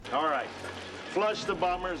Flush the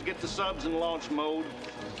bombers, get the subs in launch mode.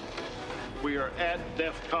 We are at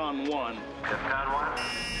DEFCON 1. DEFCON 1.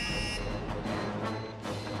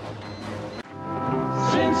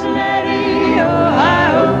 Cincinnati,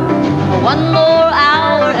 Ohio. One more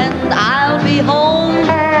hour and I'll be home.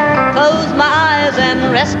 Close my eyes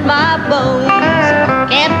and rest my bones.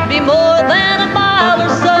 Can't be more than a mile or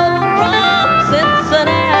so from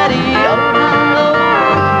Cincinnati, Ohio.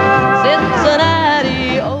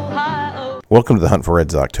 Cincinnati, Ohio. Welcome to the Hunt for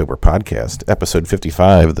Reds October podcast, episode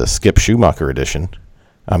 55, the Skip Schumacher edition.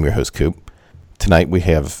 I'm your host, Coop. Tonight we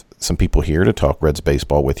have some people here to talk Reds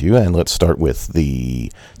baseball with you, and let's start with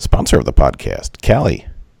the sponsor of the podcast, Callie.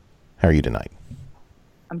 How are you tonight?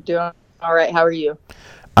 I'm doing all right. How are you?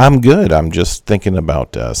 I'm good. I'm just thinking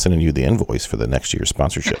about sending you the invoice for the next year's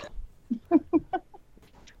sponsorship.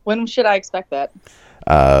 When should I expect that?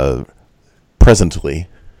 Presently,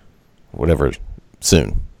 whatever,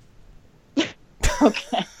 soon.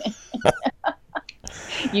 Okay.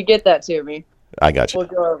 You get that to me. I got you. We'll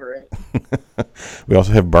go over it. We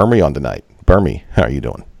also have Burmy on tonight. Burmy, how are you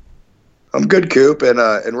doing? I'm good, Coop. And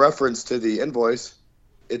in reference to the invoice,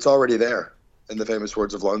 it's already there, in the famous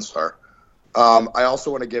words of Lone Star. I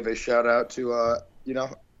also want to give a shout out to,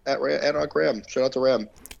 at Ram. Shout out to Ram.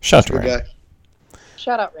 Shout out to Ram. Guy.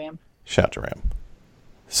 Shout out, Ram. Shout out to Ram.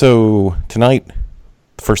 So tonight,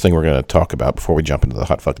 the first thing we're going to talk about before we jump into the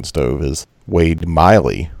hot fucking stove is Wade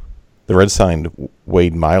Miley. The Reds signed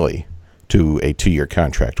Wade Miley to a 2-year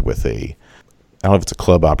contract with I don't know if it's a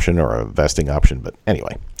club option or a vesting option, but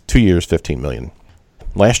anyway, 2 years, $15 million.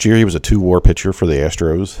 Last year, he was a 2-WAR pitcher for the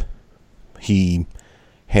Astros. He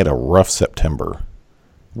had a rough September,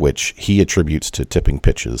 which he attributes to tipping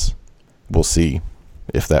pitches. We'll see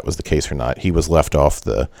if that was the case or not. He was left off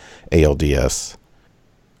the ALCS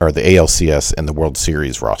and the World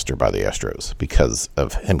Series roster by the Astros because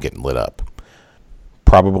of him getting lit up.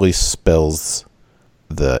 Probably spells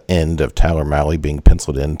the end of Tyler Miley being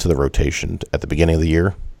penciled into the rotation at the beginning of the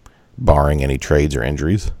year, barring any trades or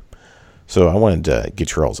injuries. So I wanted to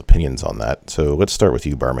get your all's opinions on that. So let's start with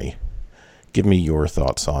you, Burmy. Give me your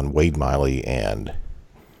thoughts on Wade Miley and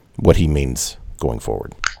what he means going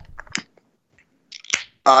forward.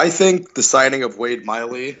 I think the signing of Wade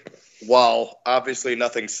Miley, while obviously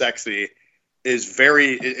nothing sexy, it's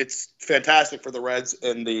fantastic for the Reds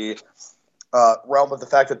in the realm of the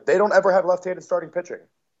fact that they don't ever have left-handed starting pitching.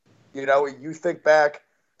 You know, you think back,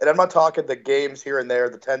 and I'm not talking the games here and there,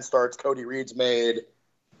 the 10 starts Cody Reed's made,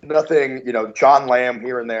 nothing, John Lamb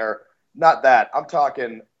here and there. Not that. I'm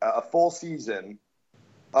talking a full season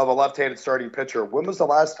of a left-handed starting pitcher. When was the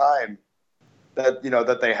last time that,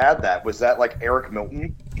 that they had that? Was that like Eric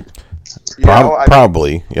Milton?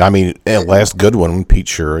 Probably. I mean, last good one, Pete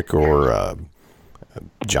Schurik or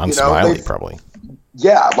John Smiley, probably.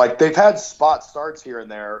 Yeah, like they've had spot starts here and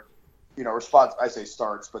there, or spots, I say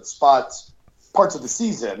starts, but spots, parts of the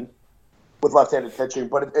season with left-handed pitching,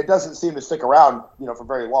 but it doesn't seem to stick around, for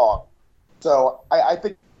very long. So I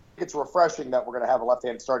think it's refreshing that we're going to have a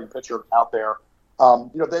left-handed starting pitcher out there.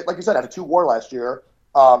 They, like you said, had a 2-WAR last year.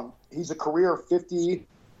 He's a career 50%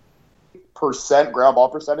 ground ball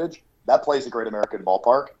percentage. That plays a Great American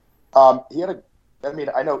Ballpark.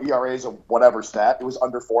 I know ERA is a whatever stat. It was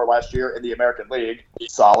under 4 last year in the American League.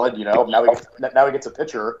 Solid, Now he gets a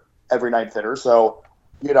pitcher every ninth hitter. So,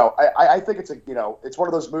 I think it's it's one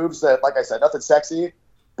of those moves that, like I said, nothing sexy,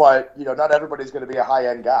 but not everybody's going to be a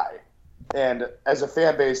high-end guy. And as a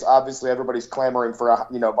fan base, obviously everybody's clamoring for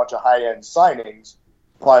a bunch of high-end signings,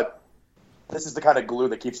 but this is the kind of glue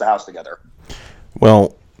that keeps the house together.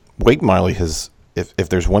 Well, Wade Miley has, if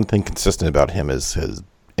there's one thing consistent about him, is his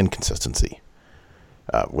inconsistency.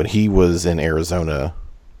 When he was in Arizona,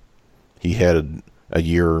 he had a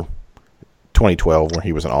year, 2012, where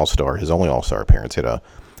he was an All-Star. His only All-Star appearance, had a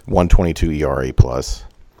 1.22 ERA plus,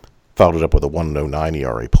 followed it up with a 1.09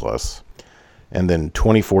 ERA plus. And then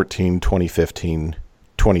 2014, 2015,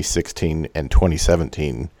 2016, and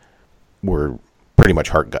 2017 were pretty much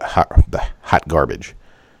hot garbage.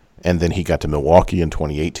 And then he got to Milwaukee in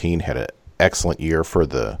 2018, had an excellent year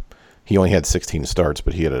he only had 16 starts,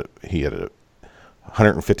 but he had a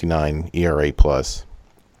 159 ERA plus.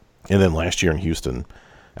 And then last year in Houston,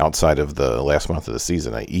 outside of the last month of the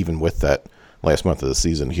season, even with that last month of the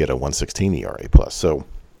season, he had a 116 ERA plus. So,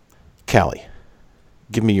 Callie,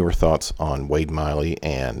 give me your thoughts on Wade Miley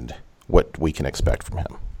and what we can expect from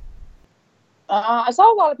him. I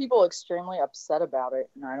saw a lot of people extremely upset about it,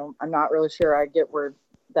 and I'm not really sure I get where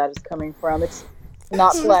that is coming from. It's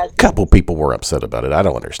not pleasant. A couple people were upset about it. I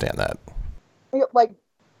don't understand that. Like,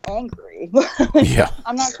 angry. Yeah.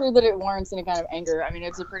 I'm not sure that it warrants any kind of anger. I mean,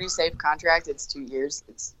 it's a pretty safe contract. It's 2 years.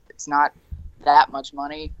 It's not that much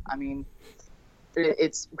money. I mean,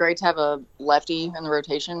 it's great to have a lefty in the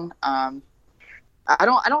rotation. I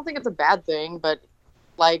don't think it's a bad thing, but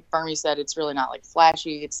like Fermi said, it's really not like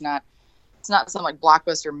flashy. It's not some like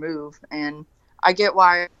blockbuster move, and I get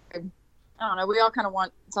why. I don't know. We all kind of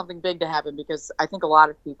want something big to happen because I think a lot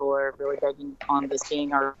of people are really begging on this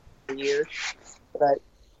being our year. But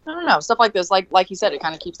I don't know, stuff like this, like you said, it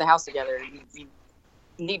kind of keeps the house together. You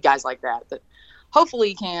need guys like that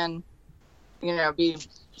hopefully can, be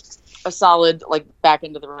a solid like back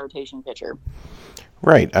into the rotation pitcher.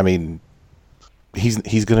 Right. I mean,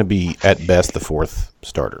 he's going to be at best the fourth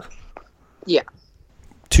starter. Yeah.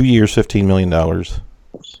 2 years, $15 million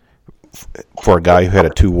for a guy who had a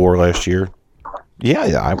 2 WAR last year.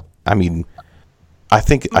 Yeah. I mean, I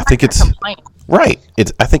think it's right.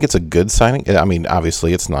 I think it's a good signing. I mean,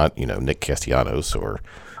 obviously, it's not Nick Castellanos or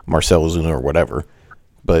Marcell Ozuna or whatever,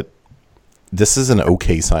 but this is an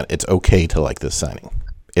okay sign. It's okay to like this signing.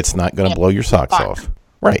 It's not going to blow your socks off.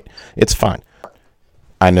 Right. It's fine.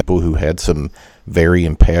 I know people who had some very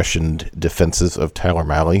impassioned defenses of Tyler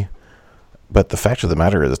Mahle, but the fact of the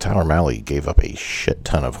matter is Tyler Mahle gave up a shit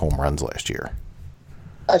ton of home runs last year.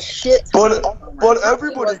 A shit. But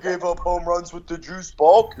everybody gave up home runs with the juice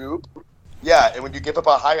ball, Coop. Yeah, and when you give up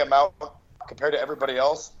a high amount compared to everybody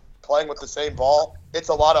else playing with the same ball, it's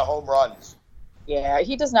a lot of home runs. Yeah,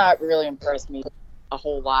 he does not really impress me a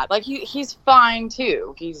whole lot. Like he's fine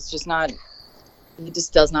too. He's just not. He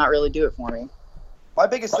just does not really do it for me. My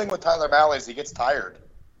biggest thing with Tyler Mahle is he gets tired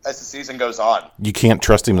as the season goes on. You can't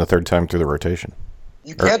trust him the third time through the rotation.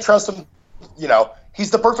 You can't trust him. He's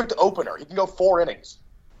the perfect opener. He can go 4 innings.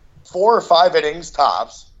 4 or 5 innings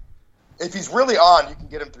tops. If he's really on, you can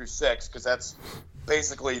get him through 6 because that's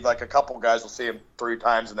basically like a couple guys will see him 3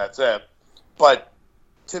 times and that's it. But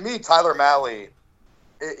to me, Tyler Mahle,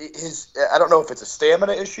 I don't know if it's a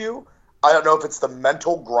stamina issue. I don't know if it's the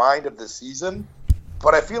mental grind of the season.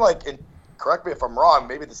 But I feel like, and correct me if I'm wrong,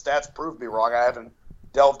 maybe the stats prove me wrong. I haven't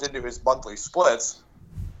delved into his monthly splits.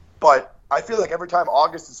 But I feel like every time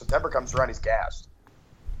August and September comes around, he's gassed.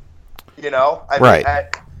 Right.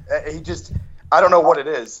 I don't know what it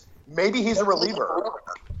is. Maybe he's a reliever,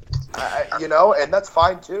 and that's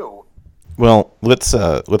fine too. Well, let's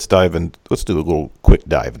dive in. Let's do a little quick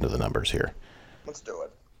dive into the numbers here. Let's do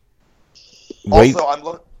it. Wade,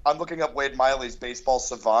 Also, I'm looking up Wade Miley's Baseball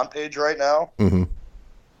Savant page right now,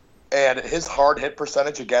 and his hard hit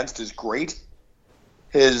percentage against is great.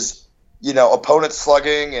 His opponent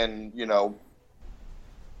slugging and the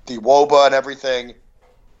WOBA and everything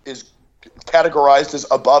is categorized as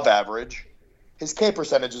above average. His K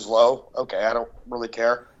percentage is low. Okay, I don't really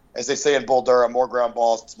care. As they say in Bull Durham, more ground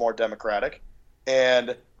balls, it's more democratic.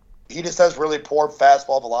 And he just has really poor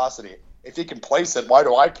fastball velocity. If he can place it, why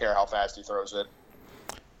do I care how fast he throws it?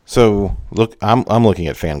 So, look, I'm looking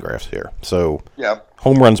at Fangraphs here. So, yeah.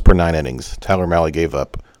 Home runs per 9 innings. Tyler Mahle gave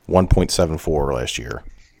up 1.74 last year.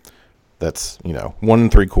 That's, 1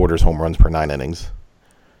 3/4 home runs per 9 innings.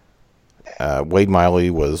 Wade Miley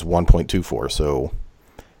was 1.24,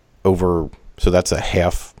 so that's a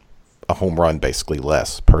half a home run basically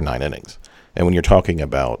less per 9 innings. And when you're talking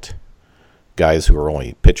about guys who are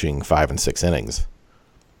only pitching 5 and 6 innings,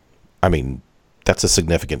 I mean, that's a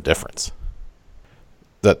significant difference.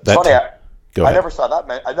 Go ahead. I never saw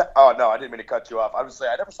that. Oh, no, I didn't mean to cut you off. I was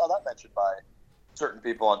saying I never saw that mentioned by certain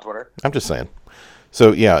people on Twitter. I'm just saying.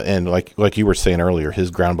 So, yeah, and like you were saying earlier,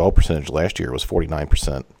 his ground ball percentage last year was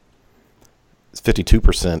 49%. It's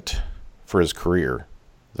 52% for his career.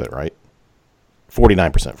 Is that right?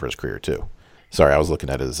 49% for his career, too. Sorry, I was looking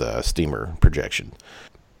at his steamer projection.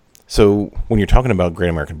 So when you're talking about Great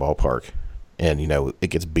American Ballpark and, it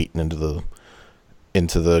gets beaten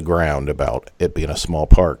into the ground about it being a small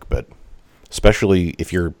park, but especially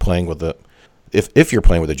if you're playing with if you're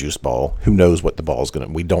playing with a juice ball, who knows what the ball is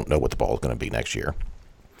we don't know what the ball is going to be next year.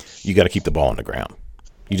 You got to keep the ball on the ground.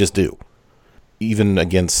 You just do. Even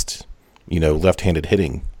against left-handed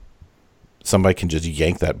hitting, somebody can just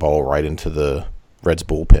yank that ball right into the Reds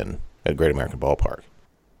bullpen at Great American Ballpark.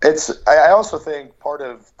 I also think part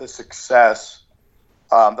of the success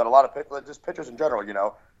that a lot of just pitchers in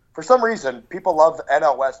general, for some reason, people love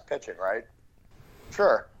NL West pitching, right?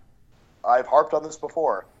 Sure. I've harped on this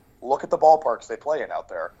before. Look at the ballparks they play in out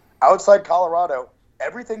there. Outside Colorado,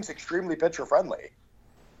 everything's extremely pitcher-friendly.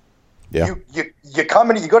 Yeah. You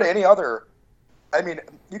come in, you go to any other. I mean,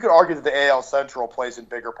 you could argue that the AL Central plays in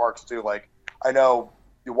bigger parks too. Like, I know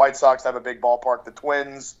the White Sox have a big ballpark. The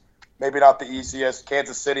Twins, maybe not the easiest.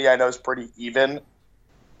 Kansas City, I know, is pretty even.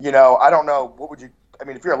 I don't know.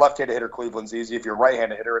 If you're a left-handed hitter, Cleveland's easy. If you're a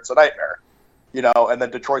right-handed hitter, it's a nightmare. And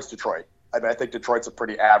then Detroit's Detroit. I think Detroit's a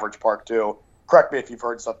pretty average park too. Correct me if you've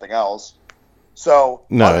heard something else. So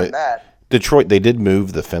No, other than that, Detroit, they did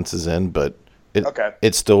move the fences in, but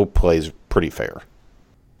it still plays pretty fair.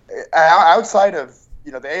 Outside of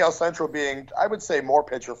the AL Central being, I would say, more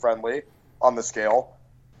pitcher friendly on the scale,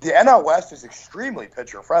 the NL West is extremely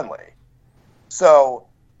pitcher friendly. So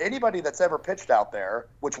anybody that's ever pitched out there,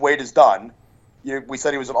 which Wade has done, we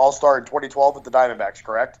said he was an All-Star in 2012 with the Diamondbacks,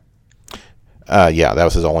 correct? Yeah, that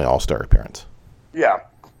was his only All-Star appearance. Yeah.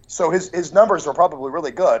 So his numbers are probably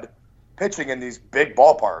really good pitching in these big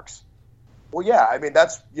ballparks. Well, yeah, I mean,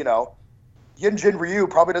 that's, Yinjin Ryu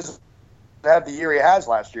probably doesn't have the year he has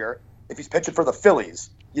last year if he's pitching for the Phillies.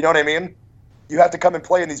 You know what I mean? You have to come and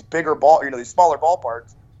play in these bigger these smaller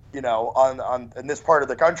ballparks, in this part of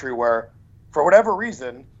the country where, for whatever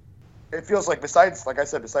reason, it feels like besides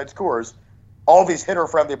Coors, all these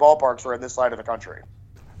hitter-friendly ballparks are in this side of the country.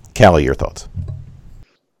 Callie, your thoughts?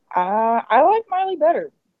 I like Miley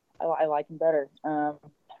better. I like him better.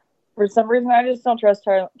 For some reason, I just don't trust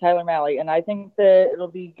Tyler Malley, and I think that it'll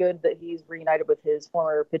be good that he's reunited with his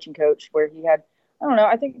former pitching coach, where he had, I don't know,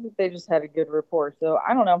 I think that they just had a good rapport. So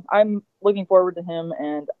I don't know. I'm looking forward to him,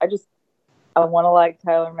 and I want to like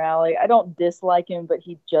Tyler Malley. I don't dislike him, but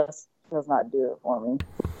he just does not do it for me.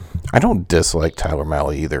 I don't dislike Tyler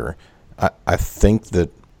Malley either. I think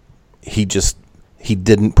that he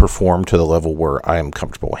didn't perform to the level where I am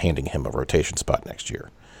comfortable handing him a rotation spot next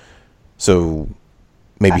year. So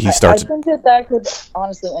maybe he starts. I think that could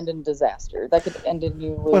honestly end in disaster. That could end in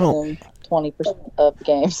you losing 20% of the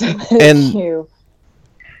games. And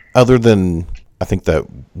other than, I think that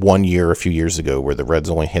 1 year, a few years ago, where the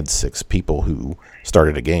Reds only had 6 people who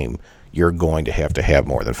started a game, you're going to have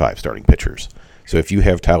more than 5 starting pitchers. So if you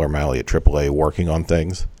have Tyler Malley at AAA working on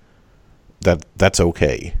things, that's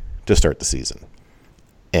okay to start the season.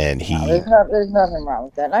 And there's nothing wrong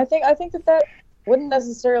with that. And I think that wouldn't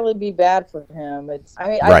necessarily be bad for him.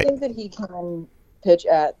 I think that he can pitch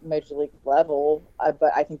at major league level,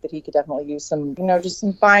 but I think that he could definitely use some, just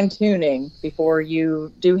some fine tuning before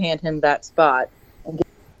you do hand him that spot and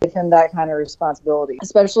give him that kind of responsibility,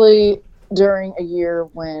 especially during a year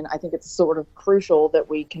when I think it's sort of crucial that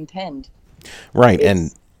we contend. Right,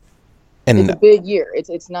 and it's a big year.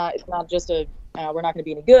 It's not just we're not going to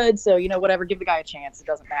be any good, so whatever, give the guy a chance. It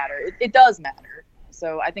doesn't matter. It does matter.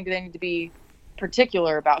 So I think they need to be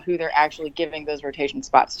particular about who they're actually giving those rotation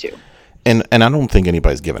spots to. And I don't think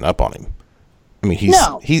anybody's given up on him. I mean,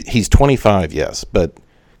 he's 25, yes, but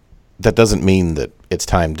that doesn't mean that it's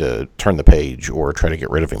time to turn the page or try to get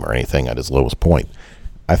rid of him or anything at his lowest point.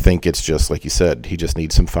 I think it's just like you said. He just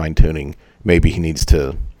needs some fine tuning. Maybe he needs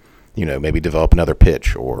to, maybe develop another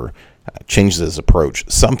pitch or change his approach,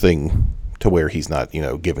 something to where he's not,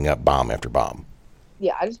 giving up bomb after bomb.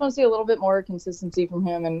 Yeah, I just want to see a little bit more consistency from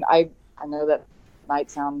him, and I know that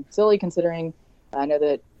might sound silly considering I know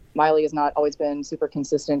that Miley has not always been super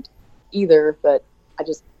consistent either, but I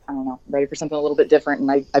don't know, I'm ready for something a little bit different,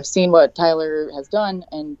 and I've seen what Tyler has done,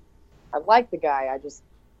 and I like the guy. I don't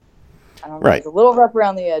know, right. He's a little rough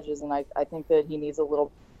around the edges, and I think that he needs a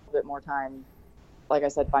little bit more time, like I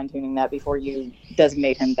said, fine-tuning that before you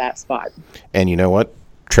designate him that spot. And you know what?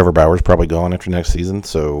 Trevor Bauer's probably gone after next season,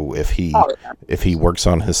 so if he works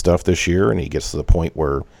on his stuff this year and he gets to the point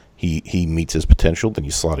where he meets his potential, then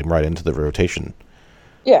you slot him right into the rotation.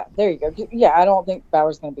 Yeah, there you go. Yeah, I don't think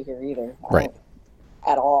Bauer's going to be here either. Right.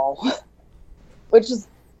 At all. Which is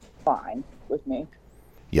fine with me.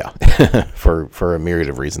 Yeah, for a myriad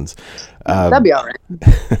of reasons. That'd be all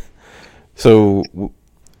right. So,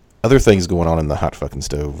 other things going on in the hot fucking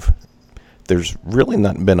stove. There's really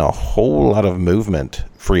not been a whole lot of movement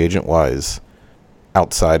free agent wise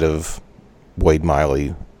outside of Wade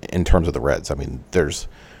Miley in terms of the Reds. I mean, there's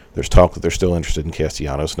talk that they're still interested in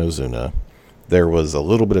Castellanos and Ozuna. There was a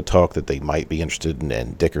little bit of talk that they might be interested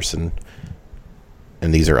in Dickerson,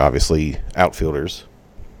 and these are obviously outfielders.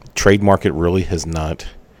 Trade market really has not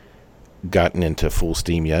gotten into full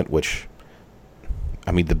steam yet, which,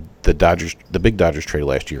 I mean, the big Dodgers trade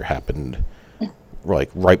last year happened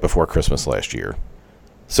like right before Christmas last year.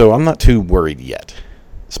 So I'm not too worried yet,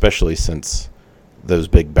 especially since those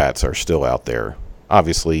big bats are still out there.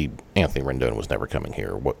 Obviously, Anthony Rendon was never coming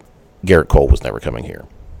here. Garrett Cole was never coming here.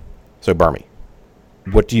 So, Barmy,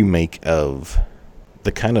 what do you make of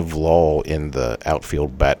the kind of lull in the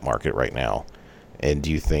outfield bat market right now? And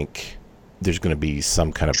do you think there's going to be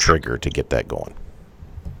some kind of trigger to get that going?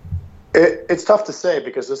 It's tough to say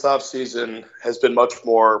because this offseason has been much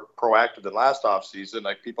more proactive than last offseason.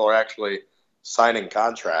 Like, people are actually signing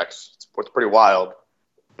contracts. It's pretty wild.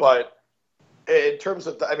 But in terms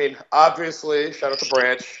of, obviously, shout out to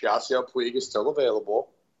Branch. Yasiel Puig is still available.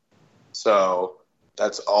 So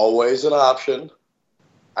That's always an option.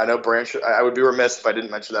 I know Branch. I would be remiss if I didn't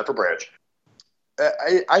mention that for Branch.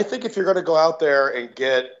 I think if you're going to go out there and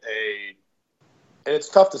get and it's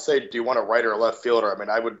tough to say, do you want a right or a left fielder? I mean,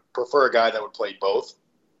 I would prefer a guy that would play both.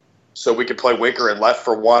 So we could play Winker and left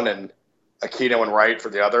for one and Aquino and right for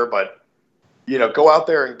the other. But, go out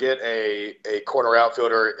there and get a corner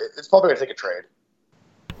outfielder. It's probably going to take a trade.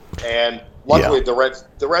 And luckily, the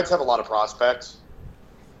Reds have a lot of prospects.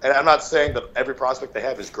 And I'm not saying that every prospect they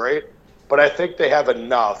have is great, but I think they have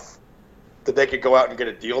enough that they could go out and get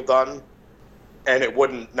a deal done, and it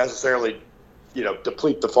wouldn't necessarily,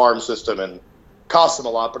 deplete the farm system and cost them a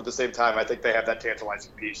lot. But at the same time, I think they have that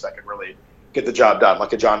tantalizing piece that could really get the job done,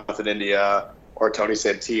 like a Jonathan India or a Tony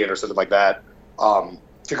Santillan or something like that,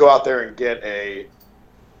 to go out there and get a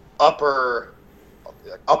upper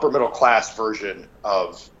middle class version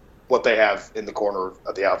of what they have in the corner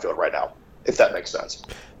of the outfield right now, if that makes sense.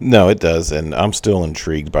 No, it does, and I'm still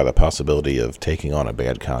intrigued by the possibility of taking on a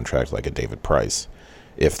bad contract like a David Price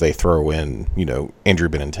if they throw in, Andrew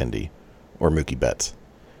Benintendi or Mookie Betts.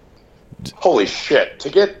 Holy shit. To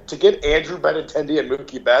get Andrew Benintendi and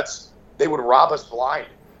Mookie Betts, they would rob us blind.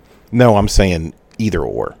 No, I'm saying either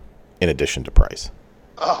or in addition to Price.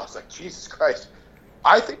 Oh, it's like, Jesus Christ.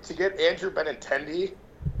 I think to get Andrew Benintendi,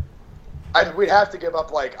 we'd have to give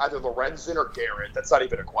up like either Lorenzen or Garrett. That's not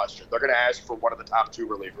even a question. They're going to ask for one of the top two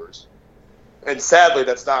relievers. And sadly,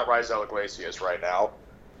 that's not Raisel Iglesias right now.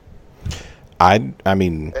 I'd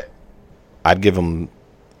give them,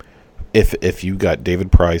 if you got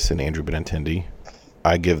David Price and Andrew Benintendi,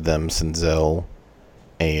 I'd give them Senzel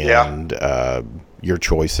and your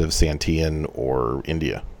choice of Santillan or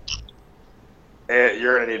India.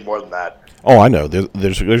 You're going to need more than that. Oh, I know.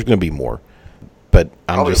 There's going to be more. But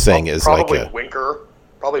I'm just saying is like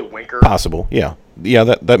Probably Winker. Possible, yeah. Yeah,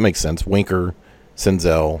 that makes sense. Winker,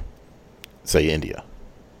 Senzel, say India.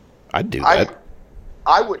 I'd do that.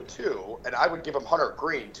 I would too, and I would give him Hunter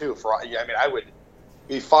Green too. I would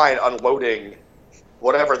be fine unloading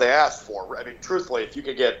whatever they asked for. I mean, truthfully, if you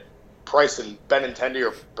could get Price and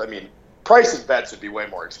Benintendi, Price and Betts would be way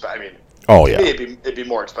more expensive. It'd be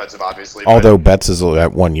more expensive, obviously. Although Betts is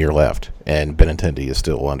at 1 year left, and Benintendi is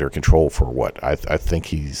still under control for what? I think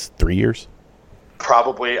he's 3 years?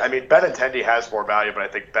 Probably. I mean, Benintendi has more value, but I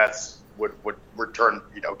think Betts would return,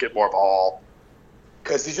 get more of a haul.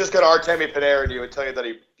 Because he's just going to Artemi Panarin and tell you that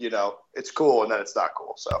it's cool, and then it's not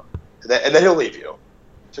cool. So, and then he'll leave you,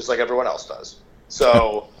 just like everyone else does.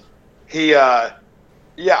 So,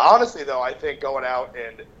 honestly, though, I think going out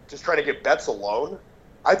and just trying to get Betts alone,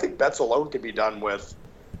 I think Betts alone can be done with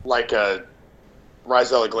like a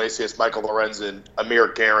Raisel Iglesias, Michael Lorenzen,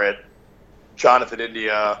 Amir Garrett, Jonathan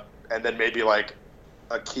India, and then maybe like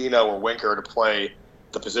Aquino or Winker to play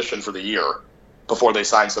the position for the year before they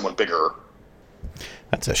sign someone bigger.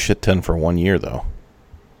 That's a shit ton for 1 year, though.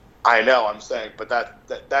 I know, I'm saying, but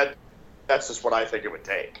that's just what I think it would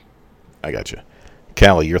take. I got you.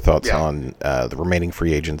 Callie, your thoughts on the remaining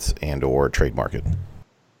free agents and or trade market?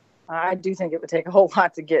 I do think it would take a whole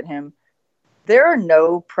lot to get him. There are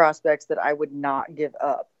no prospects that I would not give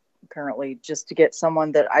up currently just to get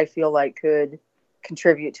someone that I feel like could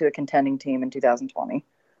contribute to a contending team in 2020.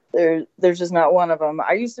 There's just not one of them.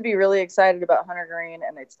 I used to be really excited about Hunter Green,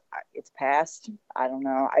 and it's past. I don't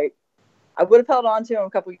know. I would have held on to him a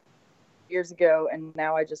couple years ago, and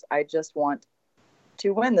now I just want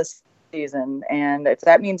to win this season. And if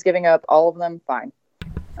that means giving up all of them, fine.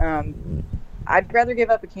 I'd rather give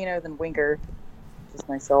up Aquino than Winker. Just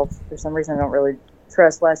myself. For some reason, I don't really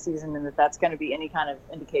trust last season, and that's going to be any kind of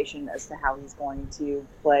indication as to how he's going to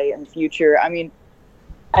play in the future. I mean,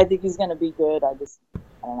 I think he's going to be good. I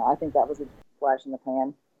don't know. I think that was a flash in the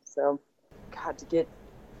pan. So, God, to get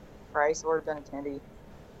Price or Benintendi.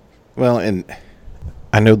 Well, and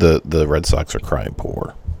I know the Red Sox are crying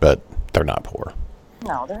poor, but they're not poor.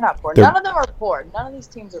 No, they're not poor. None of them are poor. None of these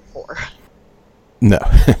teams are poor. No.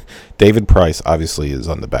 David Price obviously is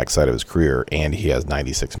on the backside of his career, and he has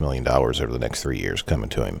 $96 million over the next 3 years coming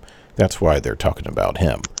to him. That's why they're talking about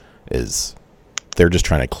him, is they're just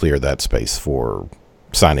trying to clear that space for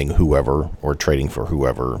signing whoever or trading for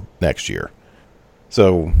whoever next year.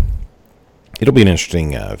 So it'll be an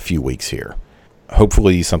interesting few weeks here.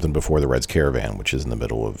 Hopefully something before the Reds Caravan, which is in the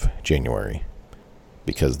middle of January,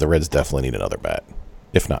 because the Reds definitely need another bat,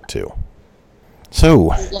 if not two.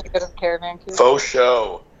 So, you gonna go to the Caravan too? Faux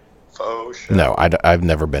show. No, I've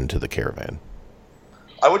never been to the Caravan.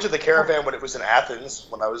 I went to the Caravan when it was in Athens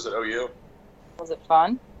when I was at OU. Was it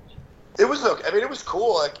fun? It was okay. I mean, it was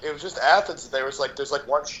cool. Like, it was just Athens. There's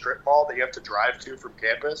one strip mall that you have to drive to from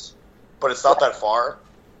campus, but it's not that far.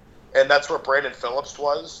 And that's where Brandon Phillips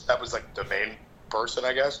was. That was like the main person,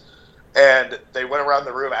 I guess. And they went around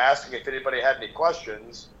the room asking if anybody had any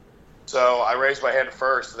questions. So I raised my hand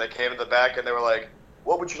first, and they came in the back, and they were like,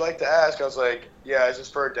 "What would you like to ask?" I was like, "Yeah, is this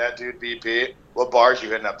for a dead dude BP? What bars you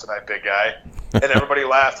hitting up tonight, big guy?" And everybody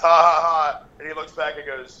laughed, ha, ha, ha. And he looks back and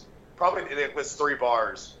goes, "Probably it was 3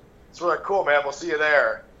 bars." So we're like, "Cool, man, we'll see you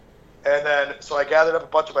there." And then, so I gathered up a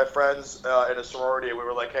bunch of my friends in a sorority, and we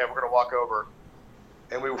were like, "Hey, we're going to walk over."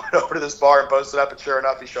 And we went over to this bar and posted up, and sure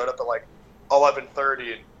enough, he showed up at like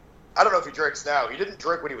 11:30. And I don't know if he drinks now. He didn't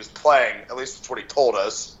drink when he was playing, at least that's what he told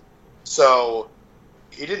us. So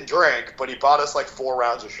he didn't drink, but he bought us like 4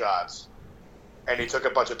 rounds of shots. And he took a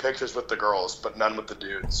bunch of pictures with the girls, but none with the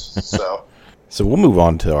dudes. So we'll move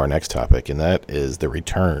on to our next topic, and that is the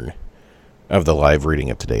return of the live reading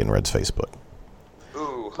of Today in Red's Facebook.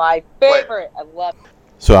 Ooh. My favorite. I love it.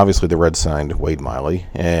 So obviously the Reds signed Wade Miley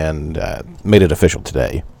and made it official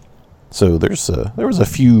today. So there was a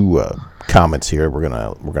few comments here we're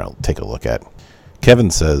gonna take a look at.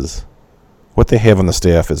 Kevin says, "What they have on the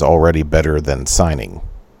staff is already better than signing.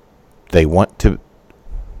 They want to."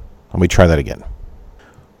 Let me try that again,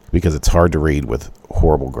 because it's hard to read with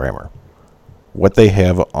horrible grammar. What they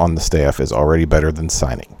have on the staff is already better than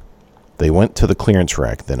signing. They went to the clearance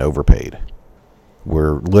rack, then overpaid.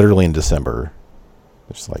 We're literally in December.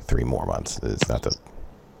 There's like 3 more months. It's not the...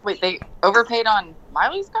 Wait, they overpaid on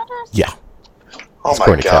Miley's contract? Yeah. Oh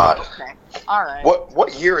my God. Okay. All right.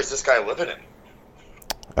 What year is this guy living in?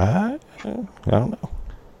 I don't know.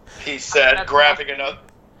 He said grabbing another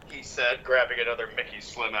Mickey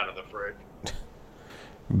Slim out of the fridge.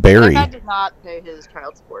 Barry. That guy did not pay his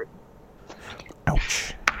child support.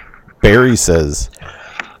 Ouch. Barry says,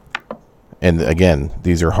 and again,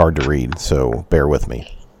 these are hard to read, so bear with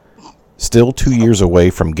me. Still 2 years away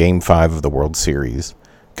from Game 5 of the World Series.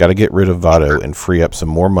 Got to get rid of Votto and free up some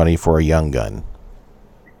more money for a young gun.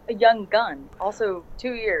 A young gun. Also,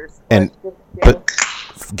 2 years. And but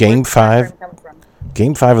Game 5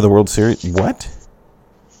 of the World Series. What?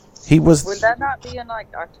 He was. Would that not be in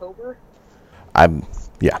like October? I'm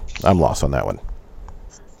lost on that one.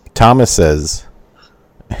 Thomas says,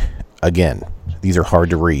 again, these are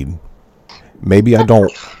hard to read. Maybe I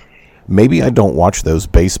don't watch those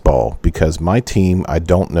baseball because my team I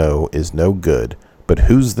don't know is no good. But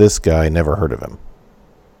who's this guy? Never heard of him.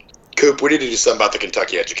 Coop, we need to do something about the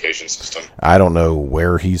Kentucky education system. I don't know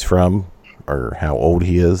where he's from or how old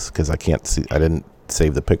he is because I can't see. I didn't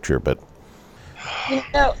save the picture, but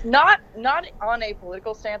not on a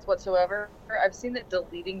political stance whatsoever. I've seen that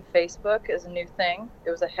deleting Facebook is a new thing.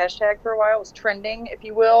 It was a hashtag for a while. It was trending, if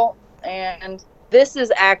you will. And this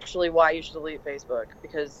is actually why you should delete Facebook,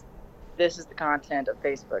 because this is the content of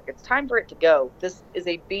Facebook. It's time for it to go. This is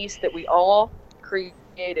a beast that we all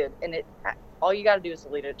created, and all you got to do is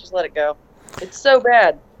delete it. Just let it go. It's so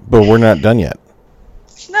bad. But we're not done yet.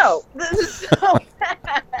 No, this is so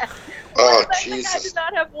bad. Oh, Jesus. I did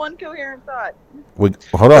not have one coherent thought.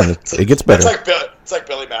 Hold on. It gets better. It's like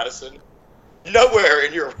Billy Madison. Nowhere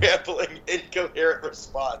in your rambling, incoherent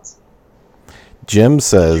response. Jim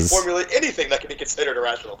says... You formulate anything that can be considered a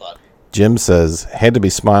rational thought. Jim says, had to be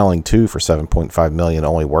smiling too for $7.5 million,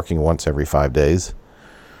 only working once every 5 days.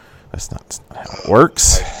 That's not how it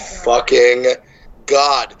works. Fucking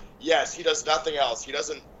God. Yes, he does nothing else. He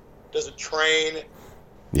doesn't train.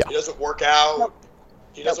 Yeah. He doesn't work out. Nope.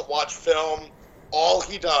 He doesn't watch film. All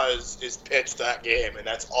he does is pitch that game, and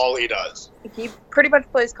that's all he does. He pretty much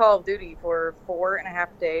plays Call of Duty for 4.5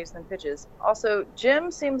 days, then pitches. Also,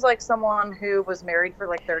 Jim seems like someone who was married for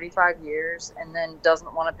like 35 years and then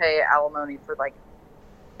doesn't want to pay alimony for like,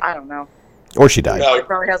 I don't know. Or she died. No. He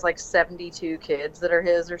probably has like 72 kids that are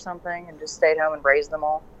his or something and just stayed home and raised them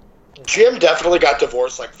all. Jim definitely got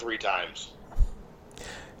divorced like 3 times.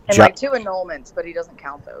 And like 2 annulments, but he doesn't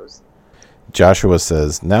count those. Joshua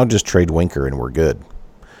says, now just trade Winker and we're good.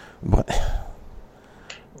 What?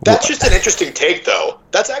 That's just an interesting take, though.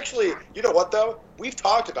 That's actually, you know what, though? We've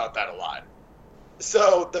talked about that a lot.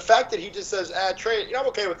 So the fact that he just says, trade, I'm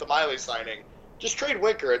okay with the Miley signing. Just trade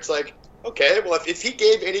Winker. It's like, okay, well, if he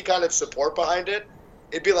gave any kind of support behind it,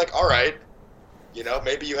 it'd be like, all right,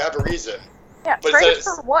 maybe you have a reason. Yeah, but trade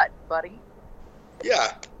for what, buddy?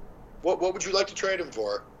 Yeah. What would you like to trade him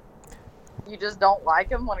for? You just don't like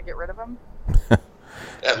him, want to get rid of him?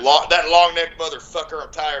 That long-necked motherfucker,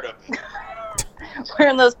 I'm tired of him.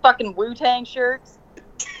 Wearing those fucking Wu-Tang shirts.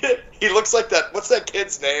 He looks like that. What's that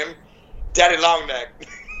kid's name? Daddy Longneck.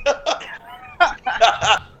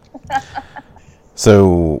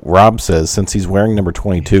 So Rob says, since he's wearing number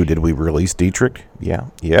 22, did we release Dietrich? Yeah.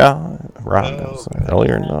 Rob knows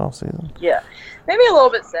earlier in the offseason. Yeah. Maybe a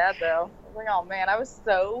little bit sad, though. Like, oh, man, I was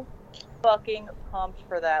so fucking pumped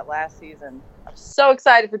for that last season. I'm so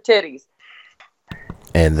excited for titties.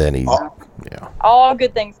 And then yeah. All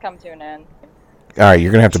good things come to an end. All right,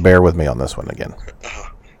 you're going to have to bear with me on this one again.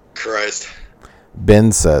 Oh, Christ.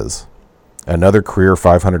 Ben says, another career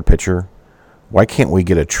 500 pitcher. Why can't we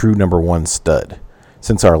get a true number one stud?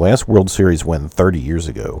 Since our last World Series win 30 years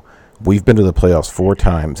ago, we've been to the playoffs 4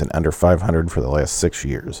 times and under 500 for the last 6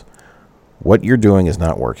 years. What you're doing is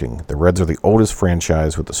not working. The Reds are the oldest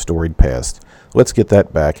franchise with a storied past. Let's get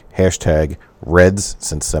that back. Hashtag Reds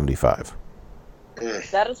since 75.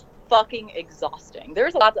 That is fucking exhausting.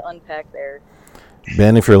 There's a lot to unpack there.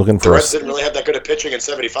 Ben, if you're looking for the Reds didn't really have that good at pitching in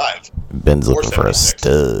 75. Ben's looking for a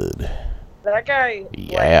stud. That guy,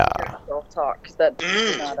 yeah. Self-talk, because that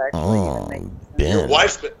does not actually even make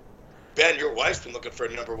sense. Ben. Your wife's been looking for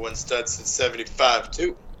a number one stud since 75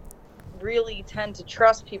 too. Really tend to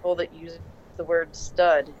trust people that use the word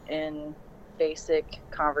stud in basic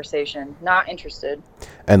conversation. Not interested.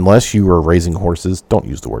 Unless you are raising horses, don't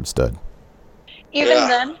use the word stud. Even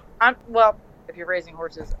then, if you're raising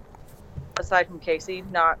horses, aside from Casey,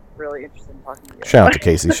 not really interested in talking to you. Shout out to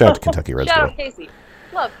Casey. Shout out to Kentucky Reds. Shout out to Casey.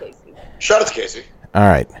 Love Casey. Shout out to Casey. All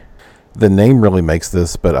right. The name really makes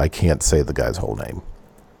this, but I can't say the guy's whole name.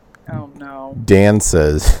 Oh, no. Dan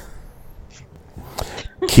says,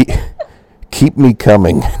 keep me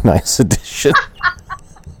coming. Nice addition.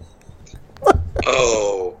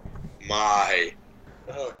 Oh, my.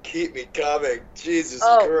 Oh, keep me coming. Jesus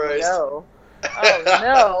Oh, Christ. no.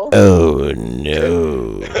 Oh, no. Oh,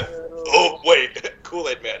 no. Oh, wait.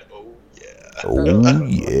 Kool-Aid Man. Oh, yeah. Oh,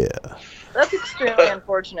 yeah. That's extremely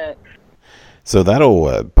unfortunate. So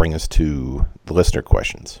that'll bring us to the listener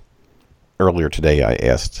questions. Earlier today, I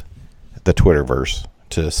asked the Twitterverse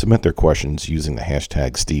to submit their questions using the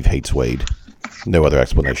hashtag Steve Hates Wade. No other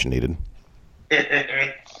explanation needed.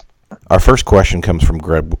 Our first question comes from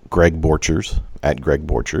Greg Borchers, at Greg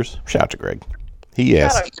Borchers. Shout out to Greg. He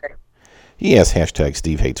asked hashtag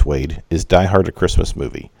Steve Hates Wade, is Die Hard a Christmas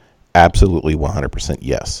movie? Absolutely 100%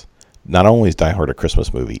 yes. Not only is Die Hard a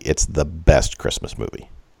Christmas movie, it's the best Christmas movie.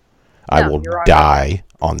 I will die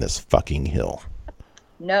on this fucking hill.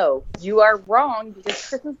 No, you are wrong, because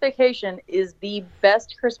Christmas Vacation is the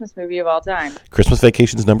best Christmas movie of all time. Christmas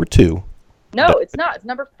Vacation's number 2. No, it's not. It's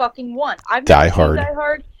number fucking 1. I've Die never Hard. seen Die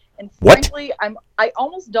Hard, and What? frankly, I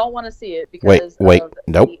almost don't want to see it because Wait. of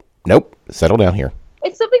Nope. Settle down here.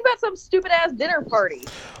 It's something about some stupid ass dinner party.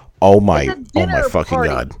 Oh my dinner fucking party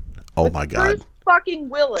god. Oh with my god. Bruce fucking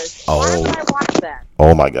Willis. Oh. Why would I watch that?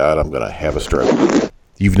 Oh my god, I'm going to have a stroke.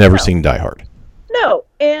 You've never seen Die Hard. No,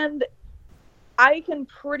 and I can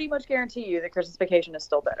pretty much guarantee you that Christmas Vacation is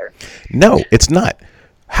still better. No, it's not.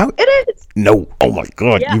 How? It is. No. Oh my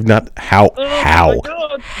god, Yeah. you've not. How? Oh my God,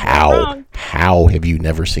 you're wrong. How have you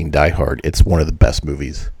never seen Die Hard? It's one of the best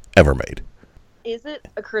movies ever made. Is it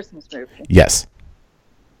a Christmas movie? Yes.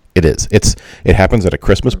 It is. It happens at a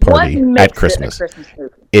Christmas party What makes at Christmas. it a Christmas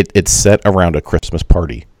movie? It's set around a Christmas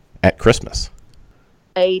party at Christmas.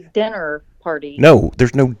 A dinner party. No,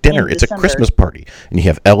 there's no dinner. In It's a December. Christmas party. And you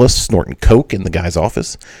have Ellis snorting coke in the guy's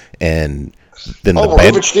office, and then the Oh,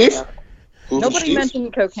 band. Moving Steve? Moving Nobody Steve?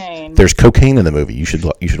 mentioned cocaine. There's cocaine in the movie. You should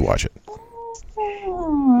watch it.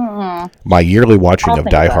 My yearly watching I'll of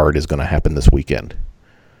think Die about Hard is going to happen this weekend.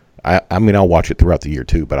 I mean, I'll watch it throughout the year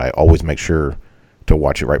too, but I always make sure to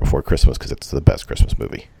watch it right before Christmas because it's the best Christmas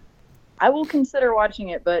movie. I will consider watching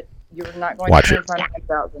it, but you're not going Watch to it. find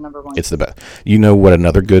out the number one. It's the best. You know what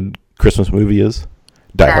another good Christmas movie is?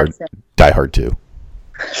 Die Bad Hard. Santa. Die Hard 2.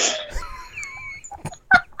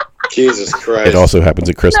 Jesus Christ. It also happens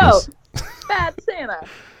at Christmas. No, Bad Santa.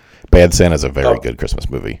 Bad Santa's a very good Christmas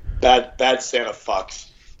movie. Bad Santa fucks.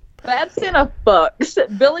 Bad Santa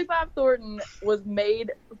fucks. Billy Bob Thornton was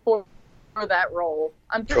made for that role.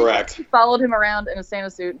 I'm pretty Correct. sure he followed him around in a Santa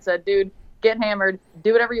suit and said, dude, get hammered,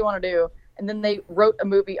 do whatever you want to do. And then they wrote a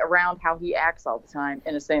movie around how he acts all the time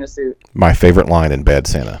in a Santa suit. My favorite line in Bad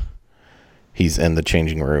Santa. He's in the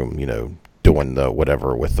changing room, doing the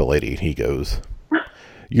whatever with the lady. He goes,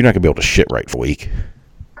 "You're not going to be able to shit right for a week."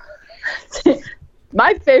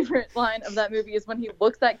 My favorite line of that movie is when he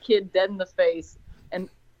looks that kid dead in the face and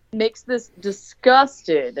makes this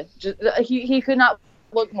disgusted. He could not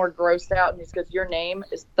look more grossed out, and he goes, "Your name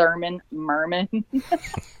is Thurman Merman."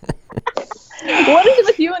 What is it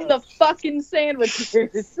with you and the fucking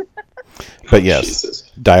sandwiches? But yes,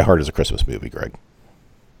 Jesus. Die Hard is a Christmas movie, Greg.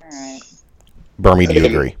 All right. Burmy, do you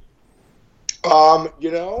agree?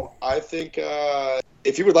 I think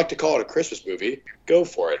if you would like to call it a Christmas movie, go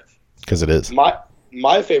for it. Because it is.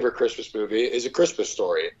 My favorite Christmas movie is A Christmas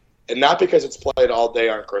Story. And not because it's played all day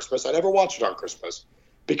on Christmas. I never watched it on Christmas.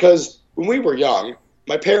 Because when we were young,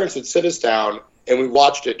 my parents would sit us down and we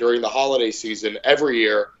watched it during the holiday season every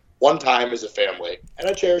year, one time as a family, and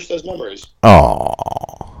I cherish those memories.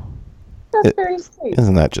 Aww. That's very sweet.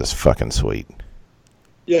 Isn't that just fucking sweet?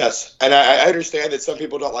 Yes, and I understand that some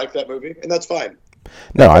people don't like that movie, and that's fine.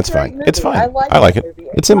 No, It's it's a great fine. movie. It's fine. I that like it. movie.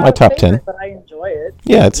 It's in not my a top 10. favorite, but I enjoy it.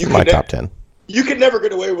 Yeah, it's You in my could- top 10. You can never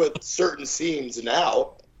get away with certain scenes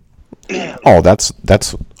now. Oh, that's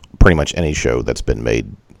pretty much any show that's been made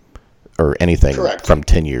or anything Correct. from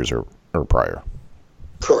 10 years or prior.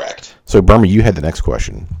 Correct. So, Burma, you had the next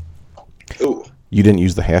question. Ooh. You didn't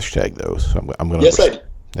use the hashtag, though, so I'm going to... Yes, I did.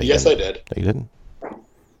 did. No, you didn't?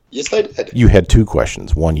 Yes, I did. You had two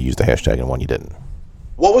questions. One you used the hashtag and one you didn't.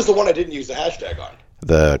 What was the one I didn't use the hashtag on?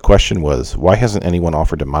 The question was, why hasn't anyone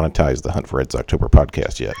offered to monetize the Hunt for Ed's October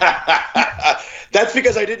podcast yet? That's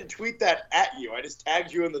because I didn't tweet that at you. I just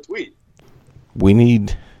tagged you in the tweet. We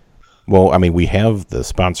need... Well, I mean, we have the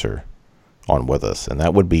sponsor on with us, and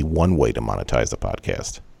that would be one way to monetize the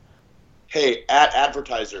podcast. Hey, at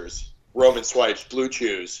advertisers, Roman Swipes, Blue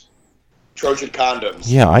Chews, Trojan Condoms.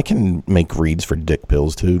 Yeah, I can make reads for dick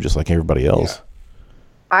pills, too, just like everybody else. Yeah.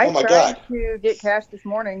 I Oh my tried God. to get cash this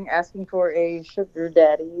morning asking for a sugar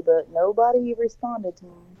daddy, but nobody responded to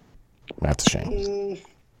me. That's a shame.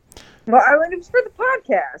 Well, I mean, it was for the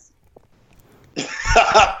podcast.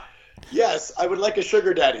 Yes, I would like a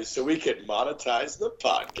sugar daddy so we can monetize the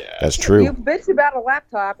podcast. That's true. You bitch about a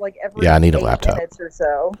laptop like every Yeah, I need a 8 laptop. minutes or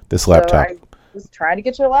so. This laptop. So I was trying to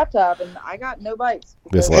get you a laptop, and I got no bites.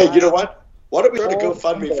 This because Hey, you know what? Why don't we start a Oh,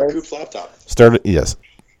 GoFundMe for yes. Coop's laptop? Yes.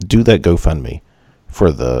 Do that GoFundMe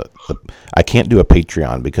for the I can't do a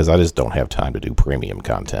Patreon because I just don't have time to do premium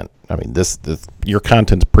content. I mean, this your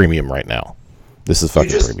content's premium right now. This is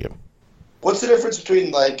fucking premium. What's the difference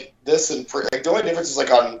between like this and like the only difference is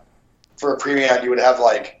like on for a premium you would have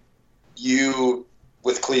like you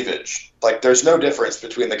with cleavage. Like there's no difference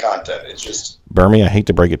between the content. It's just Burmy, I hate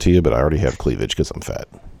to break it to you, but I already have cleavage because I'm fat.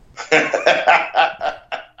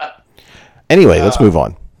 Anyway, let's move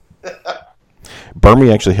on.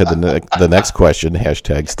 Burmy actually had the next question,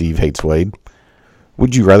 hashtag Steve hates Wade.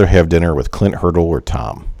 Would you rather have dinner with Clint Hurdle or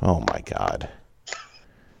Tom? Oh my God.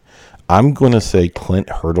 I'm going to say Clint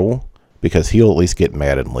Hurdle because he'll at least get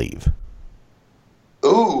mad and leave.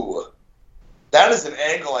 Ooh. That is an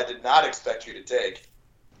angle I did not expect you to take.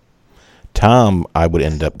 Tom, I would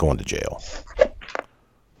end up going to jail.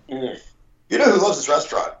 You know who loves this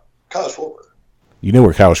restaurant? Kyle Schwarber. You know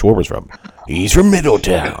where Kyle Schwarber's from. He's from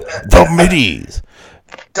Middletown. The Middies.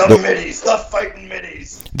 The middies. The fighting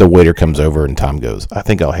middies. The waiter comes over and Tom goes, I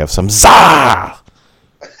think I'll have some za.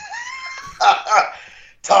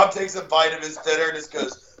 Tom takes a bite of his dinner and just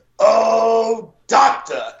goes, "Oh,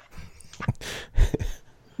 doctor."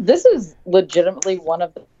 This is legitimately one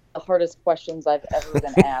of the hardest questions I've ever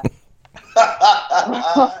been asked.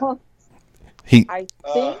 I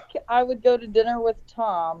think I would go to dinner with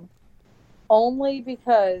Tom only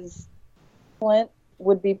because Clint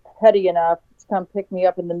would be petty enough to come pick me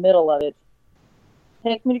up in the middle of it,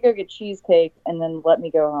 take me to go get cheesecake, and then let me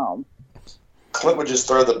go home. Clint would just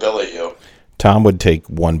throw the bill at you. Tom would take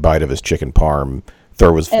one bite of his chicken parm,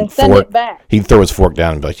 throw his And send fork it back. He'd throw his fork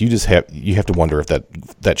down and be like, you have to wonder if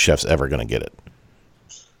that chef's ever going to get it.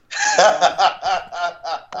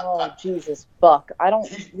 Oh, Jesus, fuck. I don't,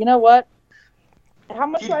 you know what? How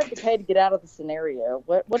much do I have to pay to get out of the scenario?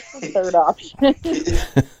 What's the third option?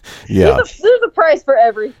 Yeah. There's a price for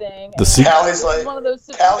everything. Callie's like, one of those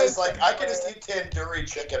I can just eat tandoori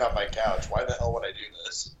chicken on my couch. Why the hell would I do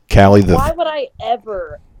this? Callie, why would I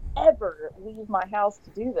ever leave my house to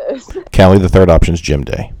do this? Callie, the third option is gym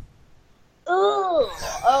day. Ugh.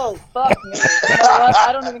 Oh, fuck me. You know what?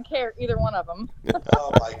 I don't even care. Either one of them.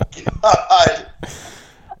 Oh, my God.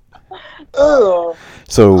 Ugh.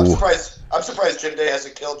 So I'm surprised Jim Day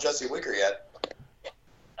hasn't killed Jesse Winker yet.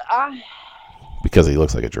 Because he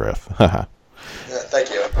looks like a giraffe. Yeah, thank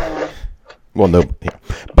you. Well, no. Yeah.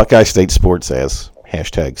 Buckeye State Sports says,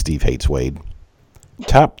 hashtag Steve hates Wade.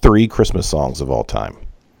 Top 3 Christmas songs of all time.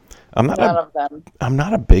 I'm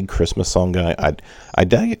not a big Christmas song guy. I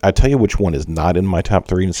tell you which one is not in my top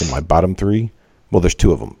 3 and it's in my bottom 3. Well, there's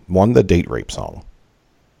 2 of them. One, the date rape song.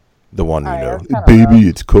 The one, baby,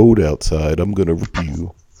 it's cold outside. I'm going to rip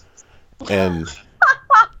you. And,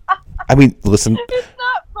 I mean, listen. It's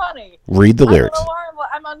not funny. Read the lyrics.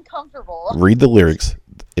 I'm uncomfortable. Read the lyrics.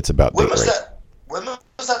 It's about date rape. When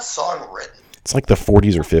was that song written? It's like the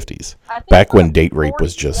 40s or 50s. Back when date rape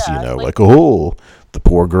was just, like, oh, the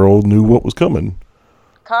poor girl knew what was coming.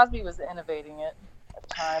 Cosby was innovating it at the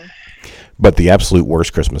time. But the absolute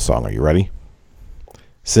worst Christmas song, are you ready?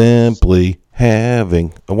 Simply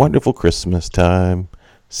having a wonderful Christmas time.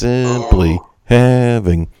 Simply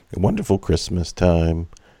having a wonderful Christmas time.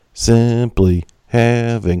 Simply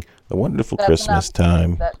having a wonderful Christmas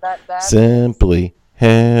time. Simply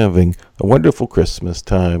having a wonderful Christmas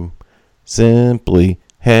time. Simply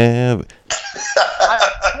have.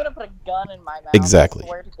 I'm gonna put a gun in my mouth. Exactly. I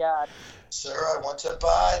swear to God. Sir, I want to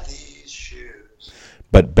buy these shoes.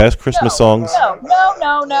 But best Christmas songs? No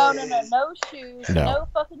shoes. No. No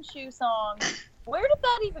fucking shoe song. Where did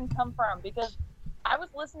that even come from? Because I was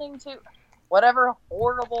listening to whatever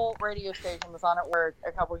horrible radio station was on at work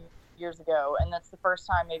a couple years ago, and that's the first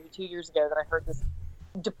time, maybe 2 years ago, that I heard this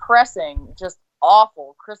depressing, just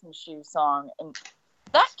awful Christmas shoe song. And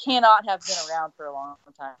that cannot have been around for a long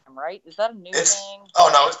time, right? Is that a new thing? Oh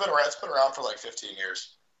no, it's been around. It's been around for like 15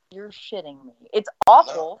 years. You're shitting me. It's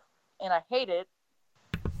awful, and I hate it.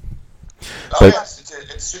 Oh yes,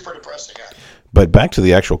 it's super depressing. Yeah. But back to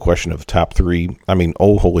the actual question of top three. I mean,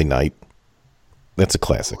 "Oh Holy Night." That's a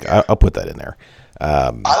classic. I'll put that in there.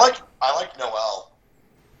 I like Noel.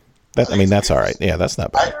 That's all right. Yeah, that's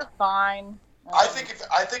not bad. They're fine. I think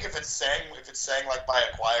if it's sang like by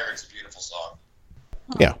a choir, it's a beautiful song.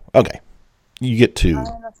 Yeah. Okay. You get to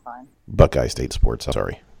That's fine. Buckeye State Sports. I'm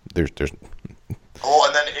sorry. There's. Oh,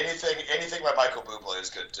 and then anything by Michael Bublé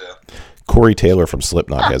is good too. Corey Taylor from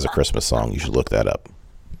Slipknot has a Christmas song. You should look that up.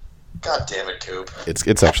 God damn it, Coop.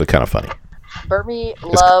 It's actually kind of funny. Burmy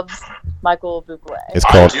loves Michael Bublé. It's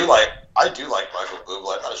called. I do like Michael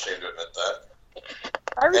Bublé. I'm not ashamed to admit that.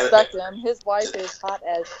 I respect him. His wife is hot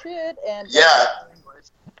as shit and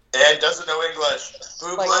and doesn't know English.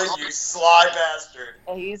 Bublé, you sly bastard.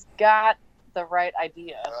 He's got the right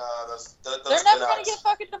idea. They're never going to get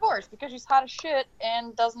fucking divorced because she's hot as shit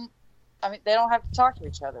and doesn't. I mean, they don't have to talk to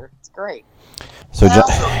each other. It's great. So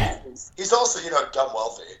he's also, dumb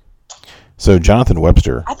wealthy. So Jonathan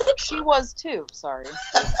Webster. I think she was too. Sorry.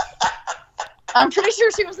 I'm pretty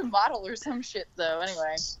sure she was a model or some shit, though.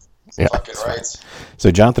 Anyway. Yeah. Fucking right.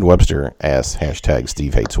 So Jonathan Webster asks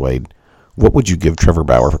 #Steve Hates Wade, what would you give Trevor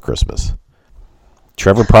Bauer for Christmas?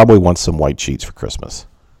 Trevor probably wants some white sheets for Christmas.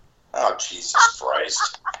 Oh, Jesus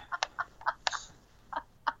Christ.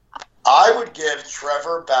 I would give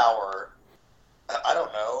Trevor Bauer, I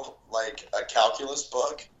don't know, like a calculus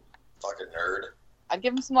book. Fucking nerd. I'd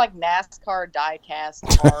give him some like NASCAR die-cast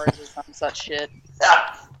cars or some such shit.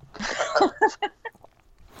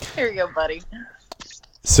 Here you go, buddy.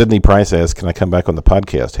 Sydney Price asks, can I come back on the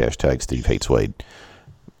podcast? #Steve Hates Wade.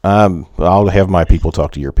 I'll have my people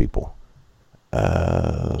talk to your people.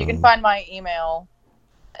 You can find my email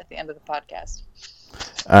at the end of the podcast.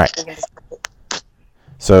 All right.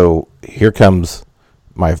 So here's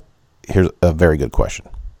a very good question.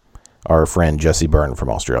 Our friend Jesse Byrne from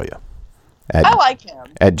Australia. I like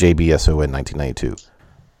him. At JBSON 1992.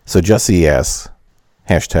 So Jesse asks,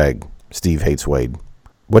 #Steve Hates Wade,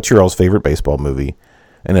 what's your all's favorite baseball movie?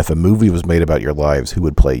 And if a movie was made about your lives, who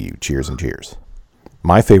would play you? Cheers and cheers.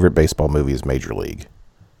 My favorite baseball movie is Major League.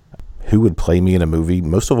 Who would play me in a movie?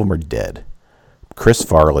 Most of them are dead. Chris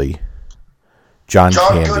Farley, John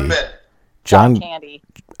Candy. Goodman. John Candy.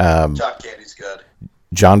 John Candy's good.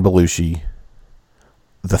 John Belushi.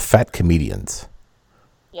 The fat comedians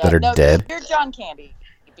that are dead. You're John Candy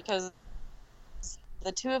because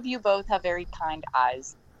the two of you both have very kind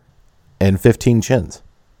eyes. And 15 chins.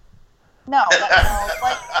 No, that's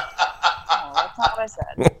not what I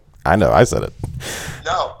said. I know, I said it.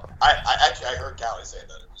 No, I heard Callie say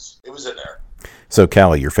that. It was in there. So,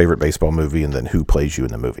 Callie, your favorite baseball movie, and then who plays you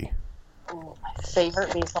in the movie? Ooh, my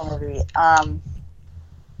favorite baseball movie.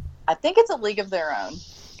 I think it's A League of Their Own.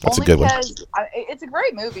 That's a good one. It's a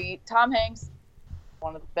great movie. Tom Hanks,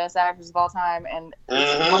 one of the best actors of all time, and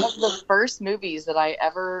it's one of the first movies that I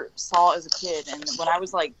ever saw as a kid. And when I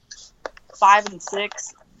was like 5 and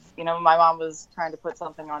 6, my mom was trying to put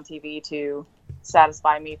something on TV to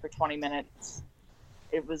satisfy me for 20 minutes.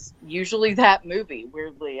 It was usually that movie,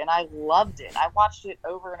 weirdly, and I loved it. I watched it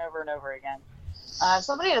over and over and over again.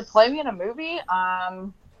 Somebody to play me in a movie?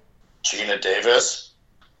 Gina Davis?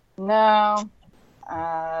 No.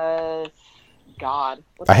 God.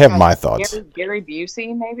 I have my thoughts. Gary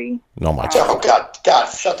Busey, maybe? No, my Oh, God,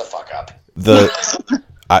 shut the fuck up.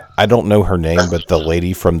 I don't know her name, but the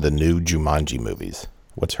lady from the new Jumanji movies.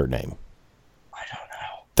 What's her name? I don't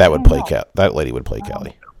know. That lady would play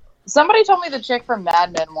Callie. Somebody told me the chick from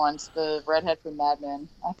Mad Men once, the redhead from Mad Men.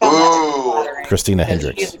 I found that flattering. Christina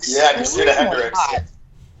Hendricks. Yeah, Christina Hendricks. Hot.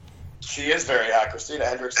 She is very hot. Christina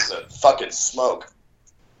Hendricks is a fucking smoke.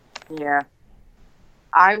 Yeah.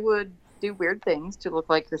 I would do weird things to look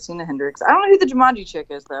like Christina Hendricks. I don't know who the Jumanji chick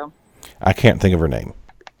is, though. I can't think of her name.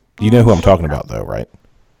 You know who I'm talking about, though, right?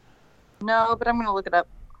 No, but I'm going to look it up.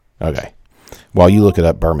 Okay. While you look it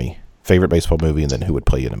up, Burmy, favorite baseball movie, and then who would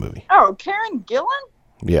play you in a movie. Oh, Karen Gillan?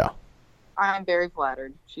 Yeah. I'm very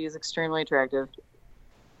flattered. She is extremely attractive.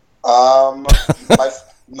 My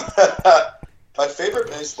my favorite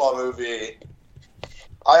baseball movie.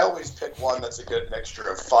 I always pick one that's a good mixture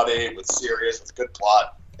of funny with serious with good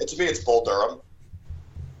plot. And to me, it's Bull Durham.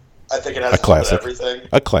 I think it has a little bit of everything.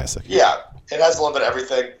 A classic. Yeah, it has a little bit of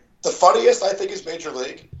everything. The funniest, I think, is Major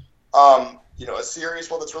League. A serious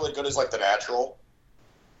one that's really good is like The Natural.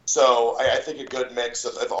 So I think a good mix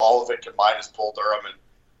of all of it combined is Bull Durham. And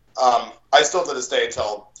I still, to this day,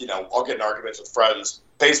 I'll get in arguments with friends.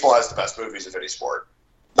 Baseball has the best movies of any sport.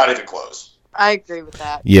 Not even close. I agree with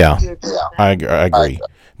that. Yeah, I agree.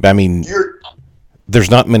 I mean,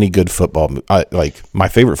 there's not many good football. Like my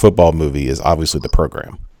favorite football movie is obviously The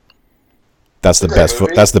Program. That's the best.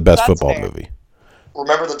 That's the best football movie.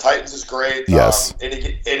 Remember the Titans is great. Yes.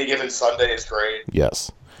 Any Given Sunday is great.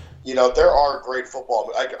 Yes. There are great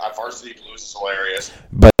football. Varsity Blues is hilarious.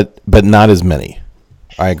 But not as many.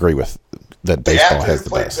 I agree with that. Baseball has the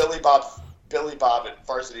best. Billy Bob in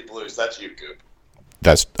Varsity Blues. That's you, Goop.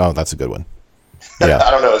 That's a good one. Yeah. I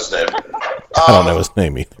don't know his name. I don't know his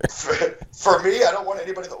name either. For me, I don't want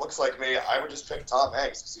anybody that looks like me. I would just pick Tom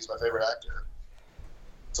Hanks because he's my favorite actor.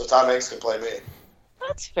 So Tom Hanks can play me.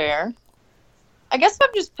 That's fair. I guess if I'm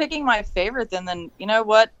just picking my favorite, then you know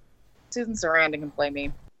what? Susan Sarandon can play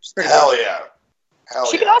me. She's pretty Hell good. yeah.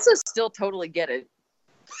 She can also still totally get it.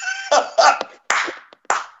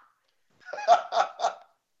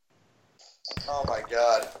 Oh my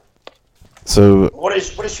god. So what is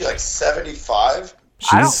she, like 75?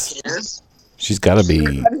 I don't care. She's got to be.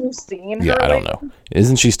 Have you seen her? Yeah, I don't know.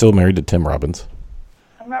 Isn't she still married to Tim Robbins?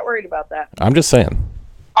 I'm not worried about that. I'm just saying.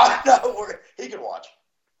 I'm not worried. He can watch.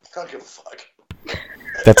 I don't give a fuck.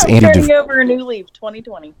 That's I'm Andy turning over a new leaf,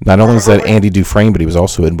 2020. Not only is that Andy Dufresne, but he was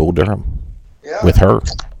also in Bull Durham. Yeah. With her.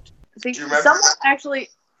 See, someone actually,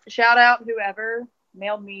 shout out whoever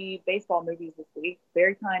mailed me baseball movies this week.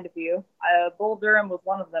 Very kind of you. Bull Durham was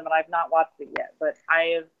one of them, and I've not watched it yet. But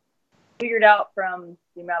I have figured out from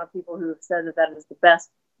the amount of people who have said that is the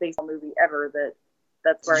best baseball movie ever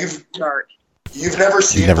that's where I start. You've never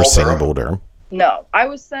seen Bull Durham? No. I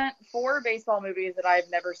was sent 4 baseball movies that I've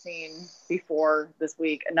never seen before this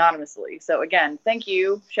week anonymously. So, again, thank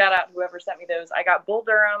you. Shout out to whoever sent me those. I got Bull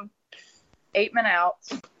Durham, 8 Men Out,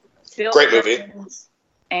 great movie.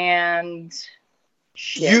 And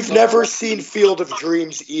you've never seen Field of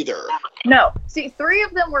Dreams either. No. See, 3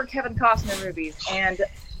 of them were Kevin Costner movies, and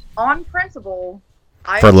on principle,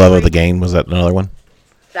 For Love of the Game, was that another one?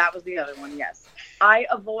 That was the other one, yes. I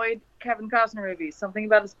avoid Kevin Costner movies. Something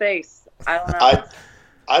about his face. I don't know.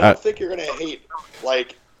 I don't think you're going to hate,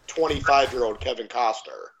 25-year-old Kevin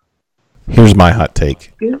Costner. Here's my hot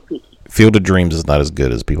take. Field of Dreams is not as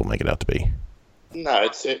good as people make it out to be. No,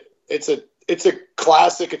 it's a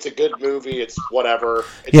classic. It's a good movie. It's whatever.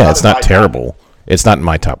 It's not terrible. It's not in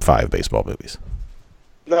my top 5 baseball movies.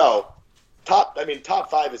 No. Top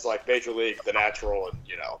 5 is like Major League, The Natural, and,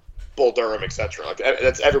 Bull Durham, etc.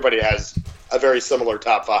 Everybody has a very similar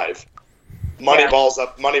top 5. Moneyball's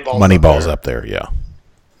up there, yeah.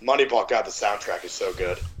 Moneyball, God, the soundtrack is so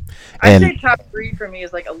good. I'd say top 3 for me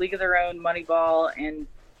is like A League of Their Own, Moneyball, and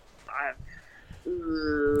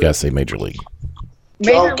gotta say Major League.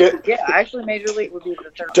 Major League would be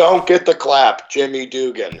the third. Don't get the clap, Jimmy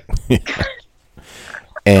Dugan.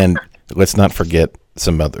 And let's not forget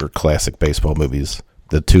some other classic baseball movies.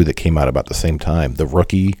 The 2 that came out about the same time, The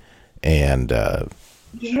Rookie and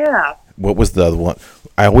what was the other one?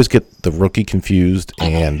 I always get The Rookie confused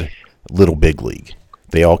and Little Big League.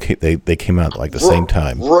 They all came out like the same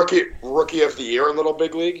time. Rookie of the Year in Little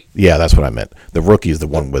Big League? Yeah, that's what I meant. The Rookie is the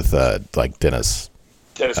one with Dennis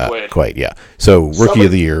Quaid, yeah. So Rookie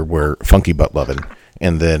of the Year were Funky Butt Lovin',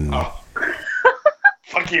 and then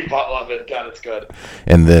Funky Butt Lovin', God, it's good.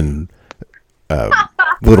 And then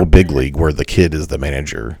Little Big League, where the kid is the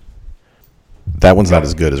manager. That one's not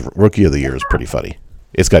as good as Rookie of the Year. Is pretty funny.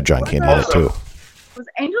 It's got John Candy in it too. Was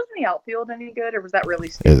Angels in the Outfield any good, or was that really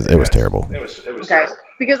stupid? It was terrible. It was okay. terrible.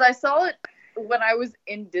 Because I saw it when I was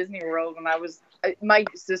in Disney World. My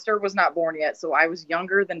sister was not born yet, so I was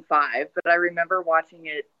younger than 5. But I remember watching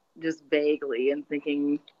it just vaguely and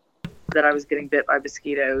thinking that I was getting bit by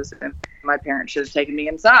mosquitoes, and my parents should have taken me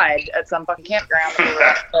inside at some fucking campground.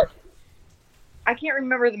 But I can't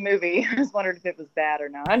remember the movie. I just wondered if it was bad or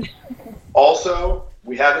not. Also,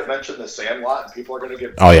 we haven't mentioned The Sandlot, and people are going to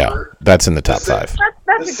get. Oh yeah, that's in the top 5.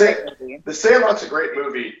 That's a great movie. The Sandlot's a great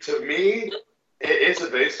movie. To me, it's a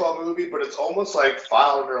baseball movie, but it's almost like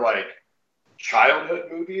filed under childhood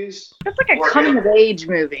movies. It's like a coming of age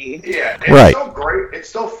movie. Yeah, right. It's so great. It's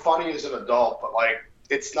still funny as an adult, but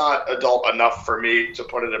it's not adult enough for me to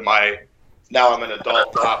put it in my. Now I'm an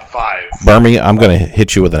adult top 5. Burmy, I'm going to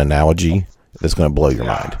hit you with an analogy that's going to blow your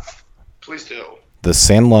mind. Please do. The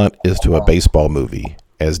Sandlot is to a baseball movie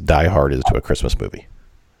as Die Hard is to a Christmas movie.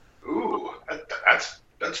 Ooh,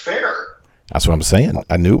 that's fair. That's what I'm saying.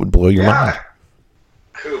 I knew it would blow your mind.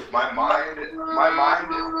 Coop, my mind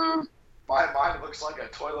looks like a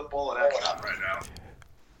toilet bowl at Epcot right now.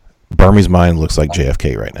 Burmy's mind looks like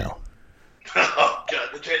JFK right now. Oh, God,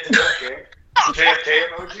 the JFK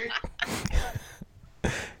emoji?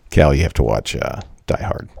 Cal, you have to watch Die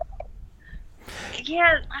Hard.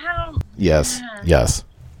 Yeah, I don't. Yes.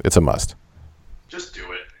 It's a must. Just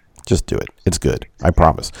do it. Just do it. It's good. I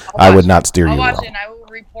promise. I would not steer you I'll watch wrong. it and I will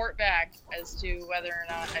report back as to whether or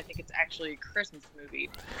not I think it's actually a Christmas movie.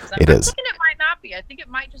 It is. I'm thinking it might not be. I think it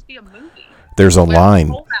might just be a movie. There's a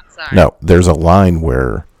line. No, there's a line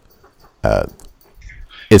where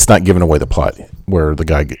it's not giving away the plot, where the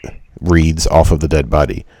guy reads off of the dead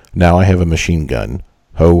body. Now I have a machine gun.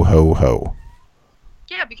 Ho, ho, ho.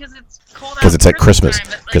 Yeah, because it's cold out. Because it's at Christmas. time,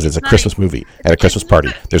 but, Because like, it's a not Christmas movie at a Christmas party.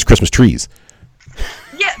 not- There's Christmas trees.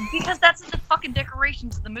 Yeah, because that's the fucking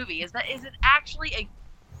decorations of the movie. Is it actually a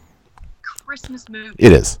Christmas movie?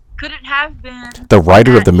 It is. Could it have been The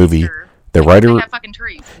writer of at the movie, Easter? the Because writer, they have fucking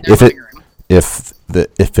trees in their if it living room.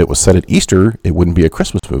 if it was set at Easter, it wouldn't be a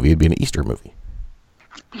Christmas movie. It'd be an Easter movie.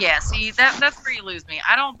 Yeah, see, that's where you lose me.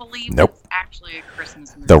 I don't believe Nope. it's actually a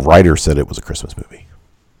Christmas movie. The writer said it was a Christmas movie.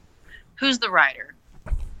 Who's the writer?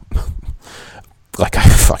 Like I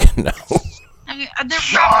fucking know. I mean, they're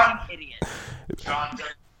Sean! fucking idiots. John,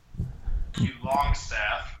 you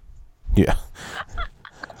Longstaff. Yeah.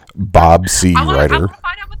 Bob C. I want writer. to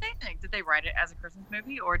find out what they think. Did they write it as a Christmas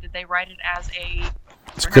movie, or did they write it as a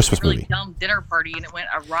It's a Christmas really movie. dumb dinner party and it went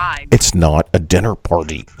awry? It's not a dinner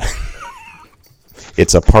party.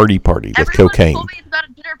 It's a party with Everyone cocaine. told me it's about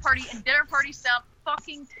a dinner party, and dinner parties sound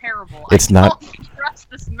fucking terrible. It's I not- don't trust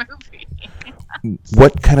this movie.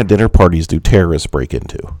 What kind of dinner parties do terrorists break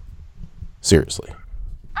into? Seriously.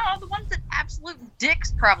 Oh, the ones that absolute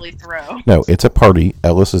dicks probably throw. No, it's a party.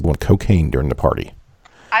 Ellis is doing cocaine during the party.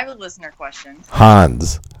 I have a listener question.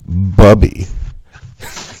 Hans, Bubby.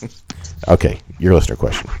 Okay, your listener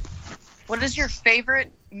question. What is your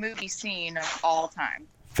favorite movie scene of all time?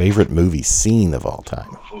 Favorite movie scene of all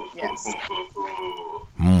time? Yes.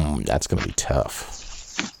 That's going to be tough.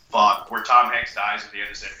 Fuck, where Tom Hanks dies at the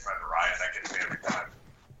end of Saving Private Ryan. That gets me every time.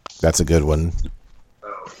 That's a good one.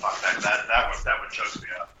 Oh, fuck, that one chokes me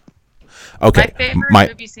up. Okay, My favorite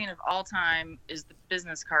movie scene of all time is the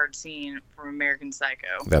business card scene from American Psycho.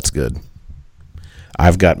 That's good.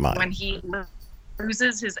 I've got mine. When he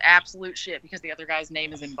loses his absolute shit because the other guy's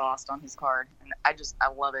name is embossed on his card. And I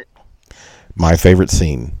love it. My favorite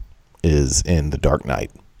scene is in The Dark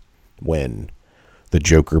Knight when the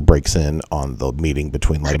Joker breaks in on the meeting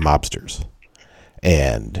between the mobsters,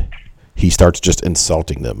 and he starts just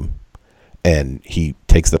insulting them, and he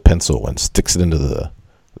takes the pencil and sticks it into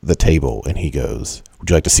the table, and he goes, "Would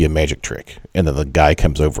you like to see a magic trick?" And then the guy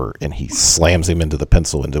comes over and he slams him into the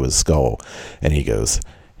pencil into his skull, and he goes,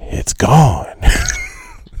 "It's gone."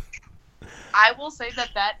 I will say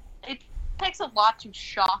that it takes a lot to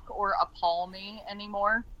shock or appall me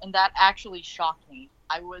anymore, and that actually shocked me.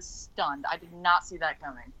 I was stunned. I did not see that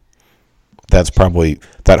coming. That's probably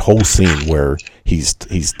that whole scene where he's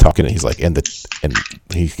talking. He's like, and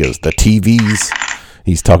he goes, the TVs.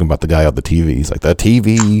 He's talking about the guy on the TV. He's like, the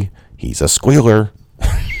TV. He's a squealer.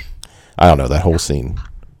 I don't know that whole scene.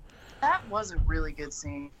 That was a really good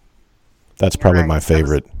scene. That's You're probably right. my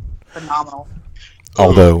favorite. Phenomenal.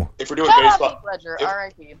 Although If we're doing Shout out baseball, Heath Ledger, if-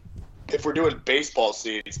 R.I.P. if we're doing baseball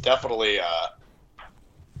scenes, definitely,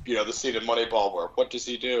 the scene in Moneyball where what does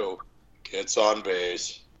he do? Gets on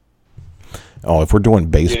base. if we're doing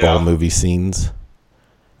baseball Yeah. movie scenes,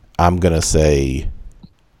 I'm gonna say,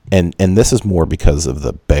 and this is more because of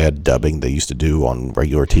the bad dubbing they used to do on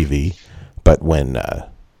regular TV. But when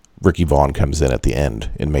Ricky Vaughn comes in at the end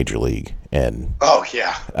in Major League, and Oh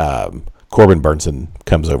yeah. Corbin Burnson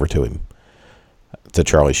comes over to him, to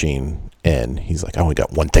Charlie Sheen, and he's like, "I only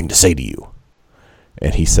got one thing to say to you,"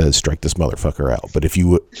 and he says, "Strike this motherfucker out." But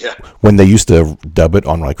Yeah. when they used to dub it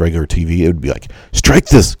on like regular TV, it would be like, "Strike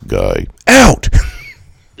this guy out."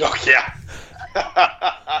 Oh yeah.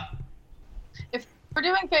 If we're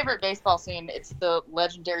doing favorite baseball scene, it's the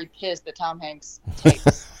legendary piss that Tom Hanks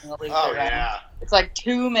takes. in the league Oh program. yeah. It's like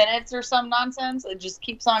 2 minutes or some nonsense. It just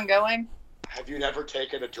keeps on going. Have you never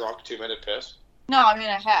taken a drunk 2-minute piss? No, I mean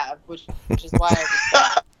I have, which is why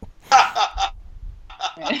I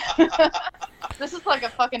was. This is like a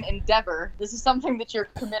fucking endeavor. This is something that you're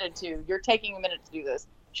committed to. You're taking a minute to do this.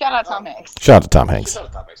 Shout out Tom Hanks. Shout out to Tom Hanks. Shout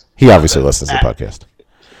out Tom Hanks. He obviously listens to the podcast.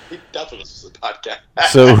 He definitely listens to the podcast.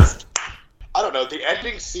 So, I don't know, the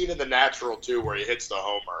ending scene in The Natural, too, where he hits the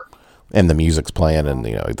homer. and the music's playing and,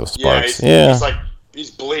 the sparks. Yeah,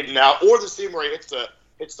 he's bleeding out. Or the scene where he hits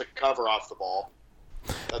the cover off the ball.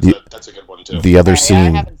 That's a good one, too. The other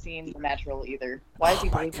scene... I haven't seen The Natural either. Why is he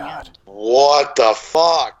bleeding out? What the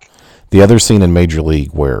fuck? The other scene in Major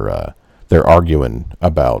League where they're arguing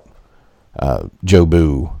about Joe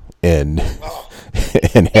Boo and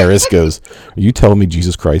and Harris goes, "Are you telling me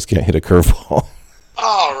Jesus Christ can't hit a curveball?"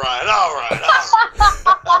 All right.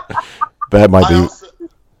 That might be.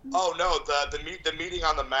 The meeting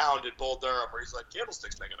on the mound at Bull Durham where he's like,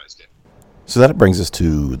 "Candlesticks make a nice game." So that brings us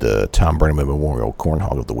to the Tom Brenneman Memorial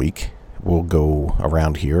Cornhog of the Week. We'll go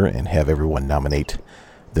around here and have everyone nominate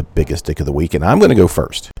the biggest dick of the week, and I'm going to go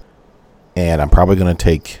first. And I'm probably going to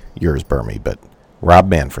take yours, Burmy, but Rob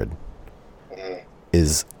Manfred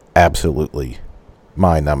is absolutely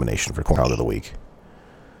my nomination for Cornhog of the Week.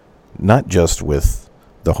 Not just with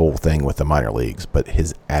the whole thing with the minor leagues, but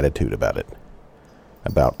his attitude about it.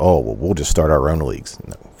 About, we'll just start our own leagues.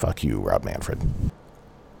 No, fuck you, Rob Manfred.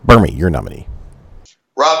 Burmy, your nominee.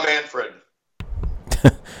 Rob Manfred.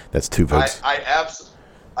 That's 2 votes. I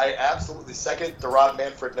absolutely second the Rob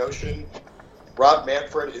Manfred notion. Rob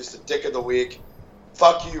Manfred is the dick of the week.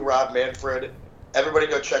 Fuck you, Rob Manfred. Everybody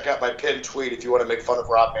go check out my pinned tweet if you want to make fun of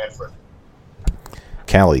Rob Manfred.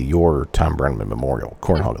 Callie, your Tom Brenneman Memorial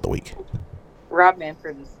Cornhog of the Week. Rob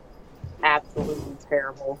Manfred is absolutely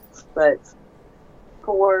terrible, but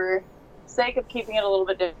for sake of keeping it a little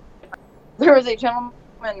bit different, there was a gentleman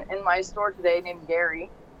in my store today named Gary,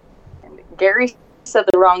 and Gary said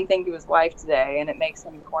the wrong thing to his wife today, and it makes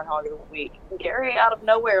him Cornhog of the Week. Gary, out of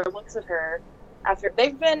nowhere, looks at her after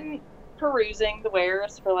they've been perusing the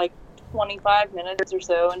wares for like 25 minutes or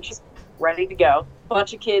so, and she's ready to go. A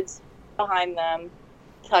bunch of kids behind them,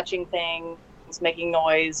 touching things, making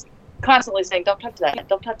noise, constantly saying, "Don't touch that,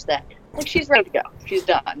 don't touch that." Like, she's ready to go. She's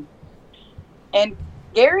done. And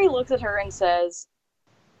Gary looks at her and says,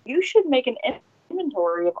 "You should make an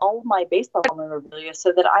inventory of all of my baseball memorabilia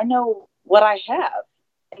so that I know what I have."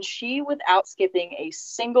 And she, without skipping a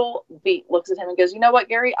single beat, looks at him and goes, "You know what,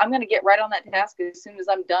 Gary? I'm going to get right on that task as soon as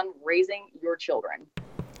I'm done raising your children."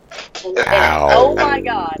 And oh my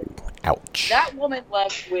God. Ouch. That woman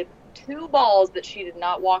left with 2 balls that she did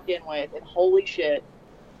not walk in with, and holy shit,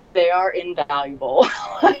 they are invaluable.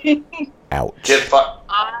 Ouch. Get fucked.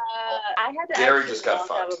 I had to Gary actually just got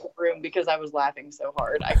walk out fucked. of the room because I was laughing so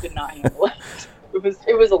hard. I could not handle it.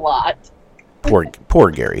 It was a lot.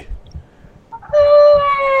 Poor Gary.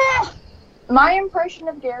 My impression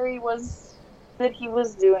of Gary was that he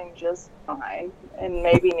was doing just fine and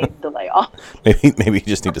maybe needed to lay off. Maybe you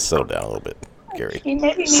just need to settle down a little bit, Gary. He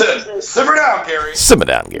maybe needed to Simmer down, Gary. Simmer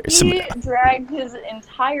down, Gary. Simmer He down. dragged his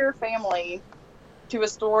entire family to a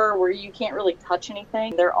store where you can't really touch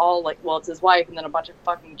anything. They're all like, well, it's his wife and then a bunch of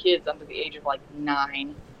fucking kids under the age of like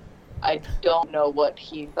 9. I don't know what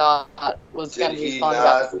he thought was going to be fun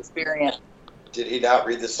about this experience. Did he not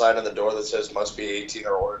read the sign on the door that says "must be 18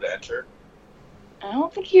 or older to enter"? I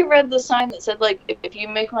don't think he read the sign that said, like, if you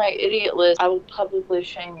make my idiot list, I will publicly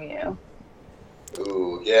shame you.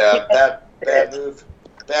 Ooh, yeah, bad move.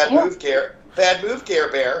 Bad move, Care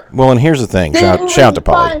Bear. Well, and here's the thing. Shout to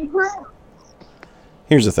Polly.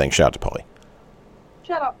 Here's the thing. Shout to Polly.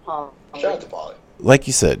 Shut up, Paul. Shout out to Polly. Like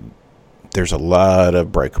you said, there's a lot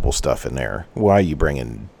of breakable stuff in there. Why are you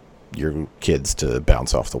bringing your kids to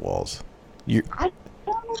bounce off the walls? If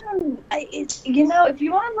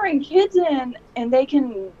you want to bring kids in and they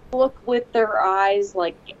can look with their eyes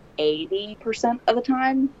like 80% of the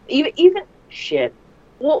time, even shit,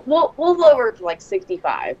 we'll lower it to like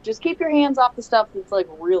 65. Just keep your hands off the stuff that's like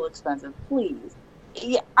real expensive, please.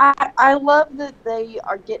 Yeah, I love that they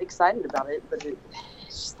get excited about it, but it's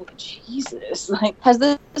just like, Jesus. Like, has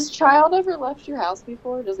this child ever left your house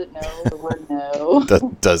before? Does it know the word no?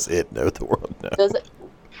 Does it know the word no? Does it?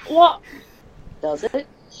 What? Does it?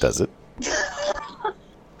 Does it?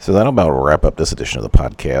 So that'll about wrap up this edition of the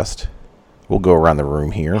podcast. We'll go around the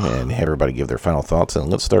room here and have everybody give their final thoughts, and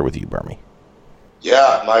let's start with you, Burmy.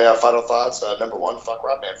 Yeah, my final thoughts. Number 1, fuck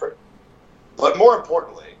Rob Manfred. But more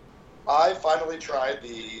importantly, I finally tried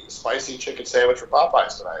the spicy chicken sandwich from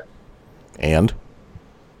Popeyes tonight. And?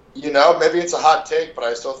 Maybe it's a hot take, but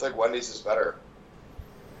I still think Wendy's is better.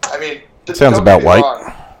 I mean, sounds about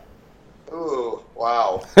right. Ooh,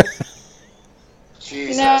 wow.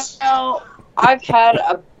 Jesus. I've had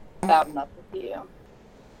about enough with you.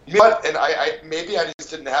 But, and I maybe I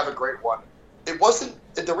just didn't have a great one. It wasn't,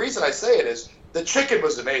 the reason I say it is, the chicken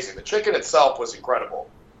was amazing. The chicken itself was incredible.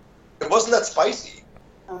 It wasn't that spicy.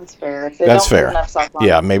 That's fair. If they That's don't put fair. enough sauce on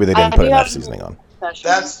Yeah, it. maybe they didn't I put do enough have seasoning on.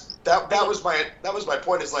 That was my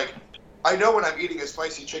point. Is like, I know when I'm eating a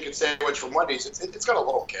spicy chicken sandwich from Wendy's, it's got a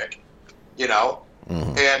little kick, you know.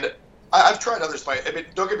 Mhm. And I've tried other spice. I mean,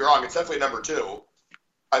 don't get me wrong, it's definitely number 2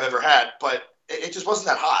 I've ever had, but it just wasn't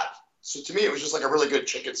that hot. So to me, it was just like a really good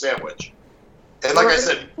chicken sandwich. And like I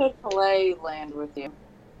said, Chick-fil-A land with you.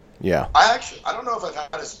 Yeah. I don't know if I've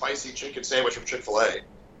had a spicy chicken sandwich from Chick-fil-A.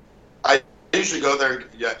 I usually go there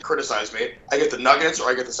and criticize me. I get the nuggets or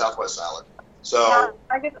I get the Southwest salad. So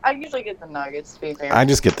I usually get the nuggets, to be fair. I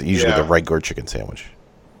just get usually the Yeah. regular chicken sandwich.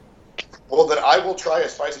 well, then I will try a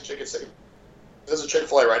spicy chicken sandwich. There's a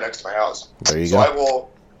Chick-fil-A right next to my house. There you So go.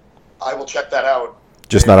 I will check that out.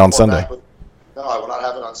 Just and not on report Sunday. back no, I will not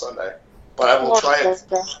have it on Sunday. But I will try it.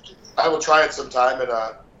 I will try it sometime and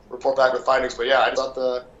report back with findings. But yeah, I thought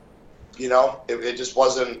it just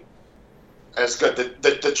wasn't as good.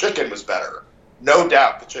 The chicken was better. No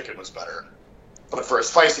doubt the chicken was better. But for a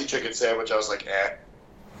spicy chicken sandwich, I was like, eh.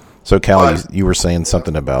 So, Callie, But- you were saying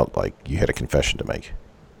something about, like, you had a confession to make.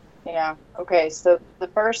 Yeah. Okay. So the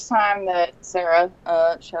first time that Sarah,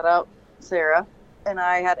 shout out Sarah, and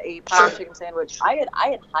I had a Popeyes chicken sandwich, I had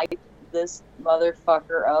hyped this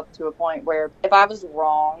motherfucker up to a point where if I was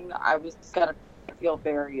wrong, I was gonna feel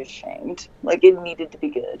very ashamed. Like it needed to be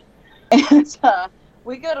good. And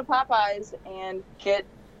we go to Popeyes and get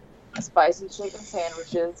spicy chicken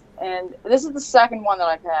sandwiches, and this is the second one that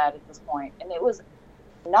I've had at this point, and it was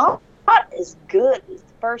not as good as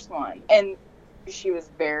the first one. And she was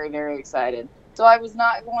very, very excited. So I was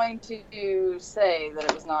not going to say that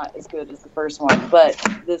it was not as good as the first one, but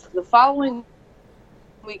the following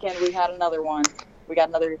weekend we had another one. We got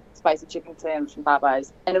another spicy chicken sandwich from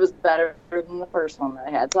Popeyes, and it was better than the first one that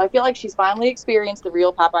I had. So I feel like she's finally experienced the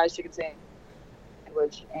real Popeyes chicken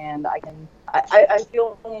sandwich, and I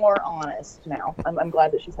feel more honest now. I'm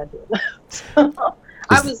glad that she's had to.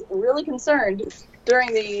 I was really concerned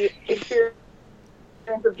during the experience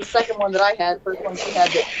of the second one that I had, first one she had,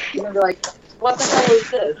 that you're gonna be like, what the hell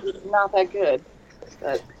is this? This is not that good.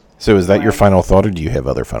 But So is that your final thought, or do you have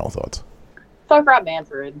other final thoughts? fuck Rob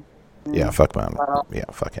Manfred. Yeah, fuck man. Wow. Yeah,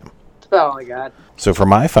 fuck him. That's all I got. So for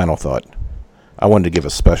my final thought, I wanted to give a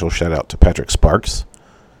special shout out to Patrick Sparks,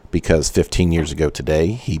 because 15 years ago today,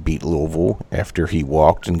 he beat Louisville after he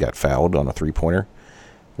walked and got fouled on a three-pointer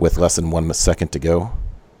with less than 1 second to go.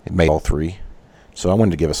 It made all three. So I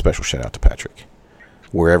wanted to give a special shout out to Patrick,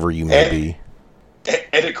 wherever you may be.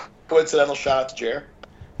 And a coincidental shout out to Jer.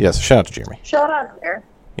 Yes, shout out to Jeremy. Shout out there.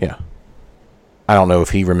 Yeah. I don't know if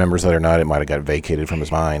he remembers that or not. It might have got vacated from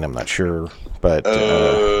his mind. I'm not sure. But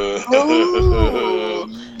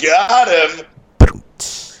got him.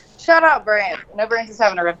 Shout out Brant. I know Brant is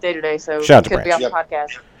having a rough day today, so Shout out to he could be on Brant. the podcast.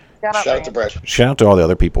 Shout out Shout out to Brant. Brett. shout out to all the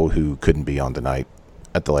other people who couldn't be on tonight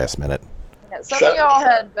at the last minute. Yeah, some Shout- of y'all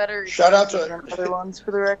had better shout out to- excuses than other ones,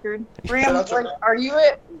 for the record. Shout Ram, out to- like, are you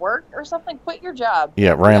at work or something? Quit your job.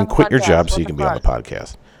 Yeah, Be Ram, on the quit your podcast. job so What you can be on the fuck?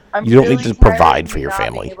 podcast. I'm You don't really need to tired provide of for you your not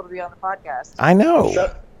family. being able to be on the podcast. I know.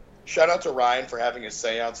 Shout out to Ryan for having a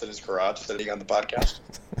seance in his garage instead of being on the podcast.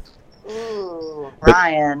 Ooh, But-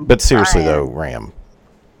 Ryan. But seriously, Ryan. though, Ram,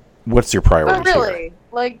 what's your priorities But here? really,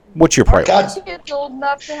 like, What's your aren't priorities? kids old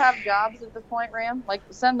enough to have jobs at this point, Ram? Like,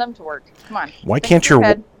 send them to work. Come on. Why Think can't in your your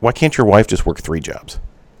head. Why can't your wife just work 3 jobs?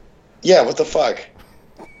 Yeah, what the fuck?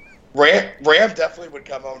 Ram definitely would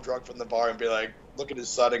come home drunk from the bar and be like, look at his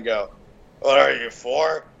son and go, "What are you,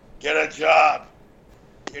 4? Get a job.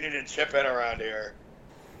 You need to chip in around here."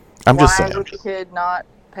 I'm just Why saying. would the kid not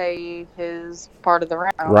pay his part of the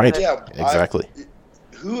rent? Right. Yeah, Exactly.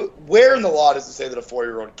 Where in the law does it say that a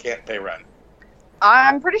 4-year-old can't pay rent?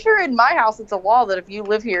 I'm pretty sure in my house it's a law that if you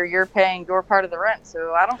live here, you're paying your part of the rent.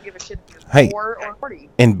 So I don't give a shit if you're Hey. 4 or 40.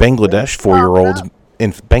 In Bangladesh,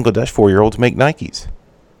 4-year-olds make Nikes.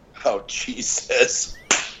 Oh, Jesus.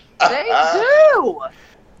 They do.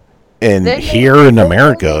 And They here make- in they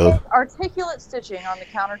America, make articulate stitching on the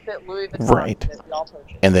counterfeit Louis Vuitton Right. that y'all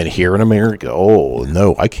purchase. and then here in America, oh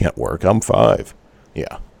no, I can't work. I'm 5.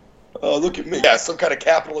 Yeah. Oh, look at me. Yeah, some kind of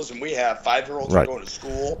capitalism we have. 5-year-olds Right. are going to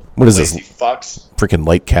school. What is this? Lazy fucks. Freaking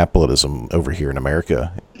late capitalism over here in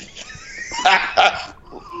America.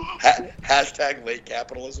 Hashtag late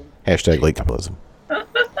capitalism. Hashtag late capitalism.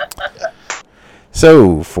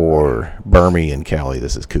 So for Burmy and Callie,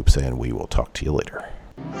 this is Coop saying we will talk to you later.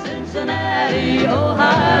 Cincinnati,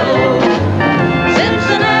 Ohio.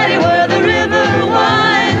 Cincinnati, where the river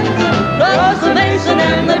winds across the Mason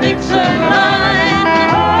and the Dixon line.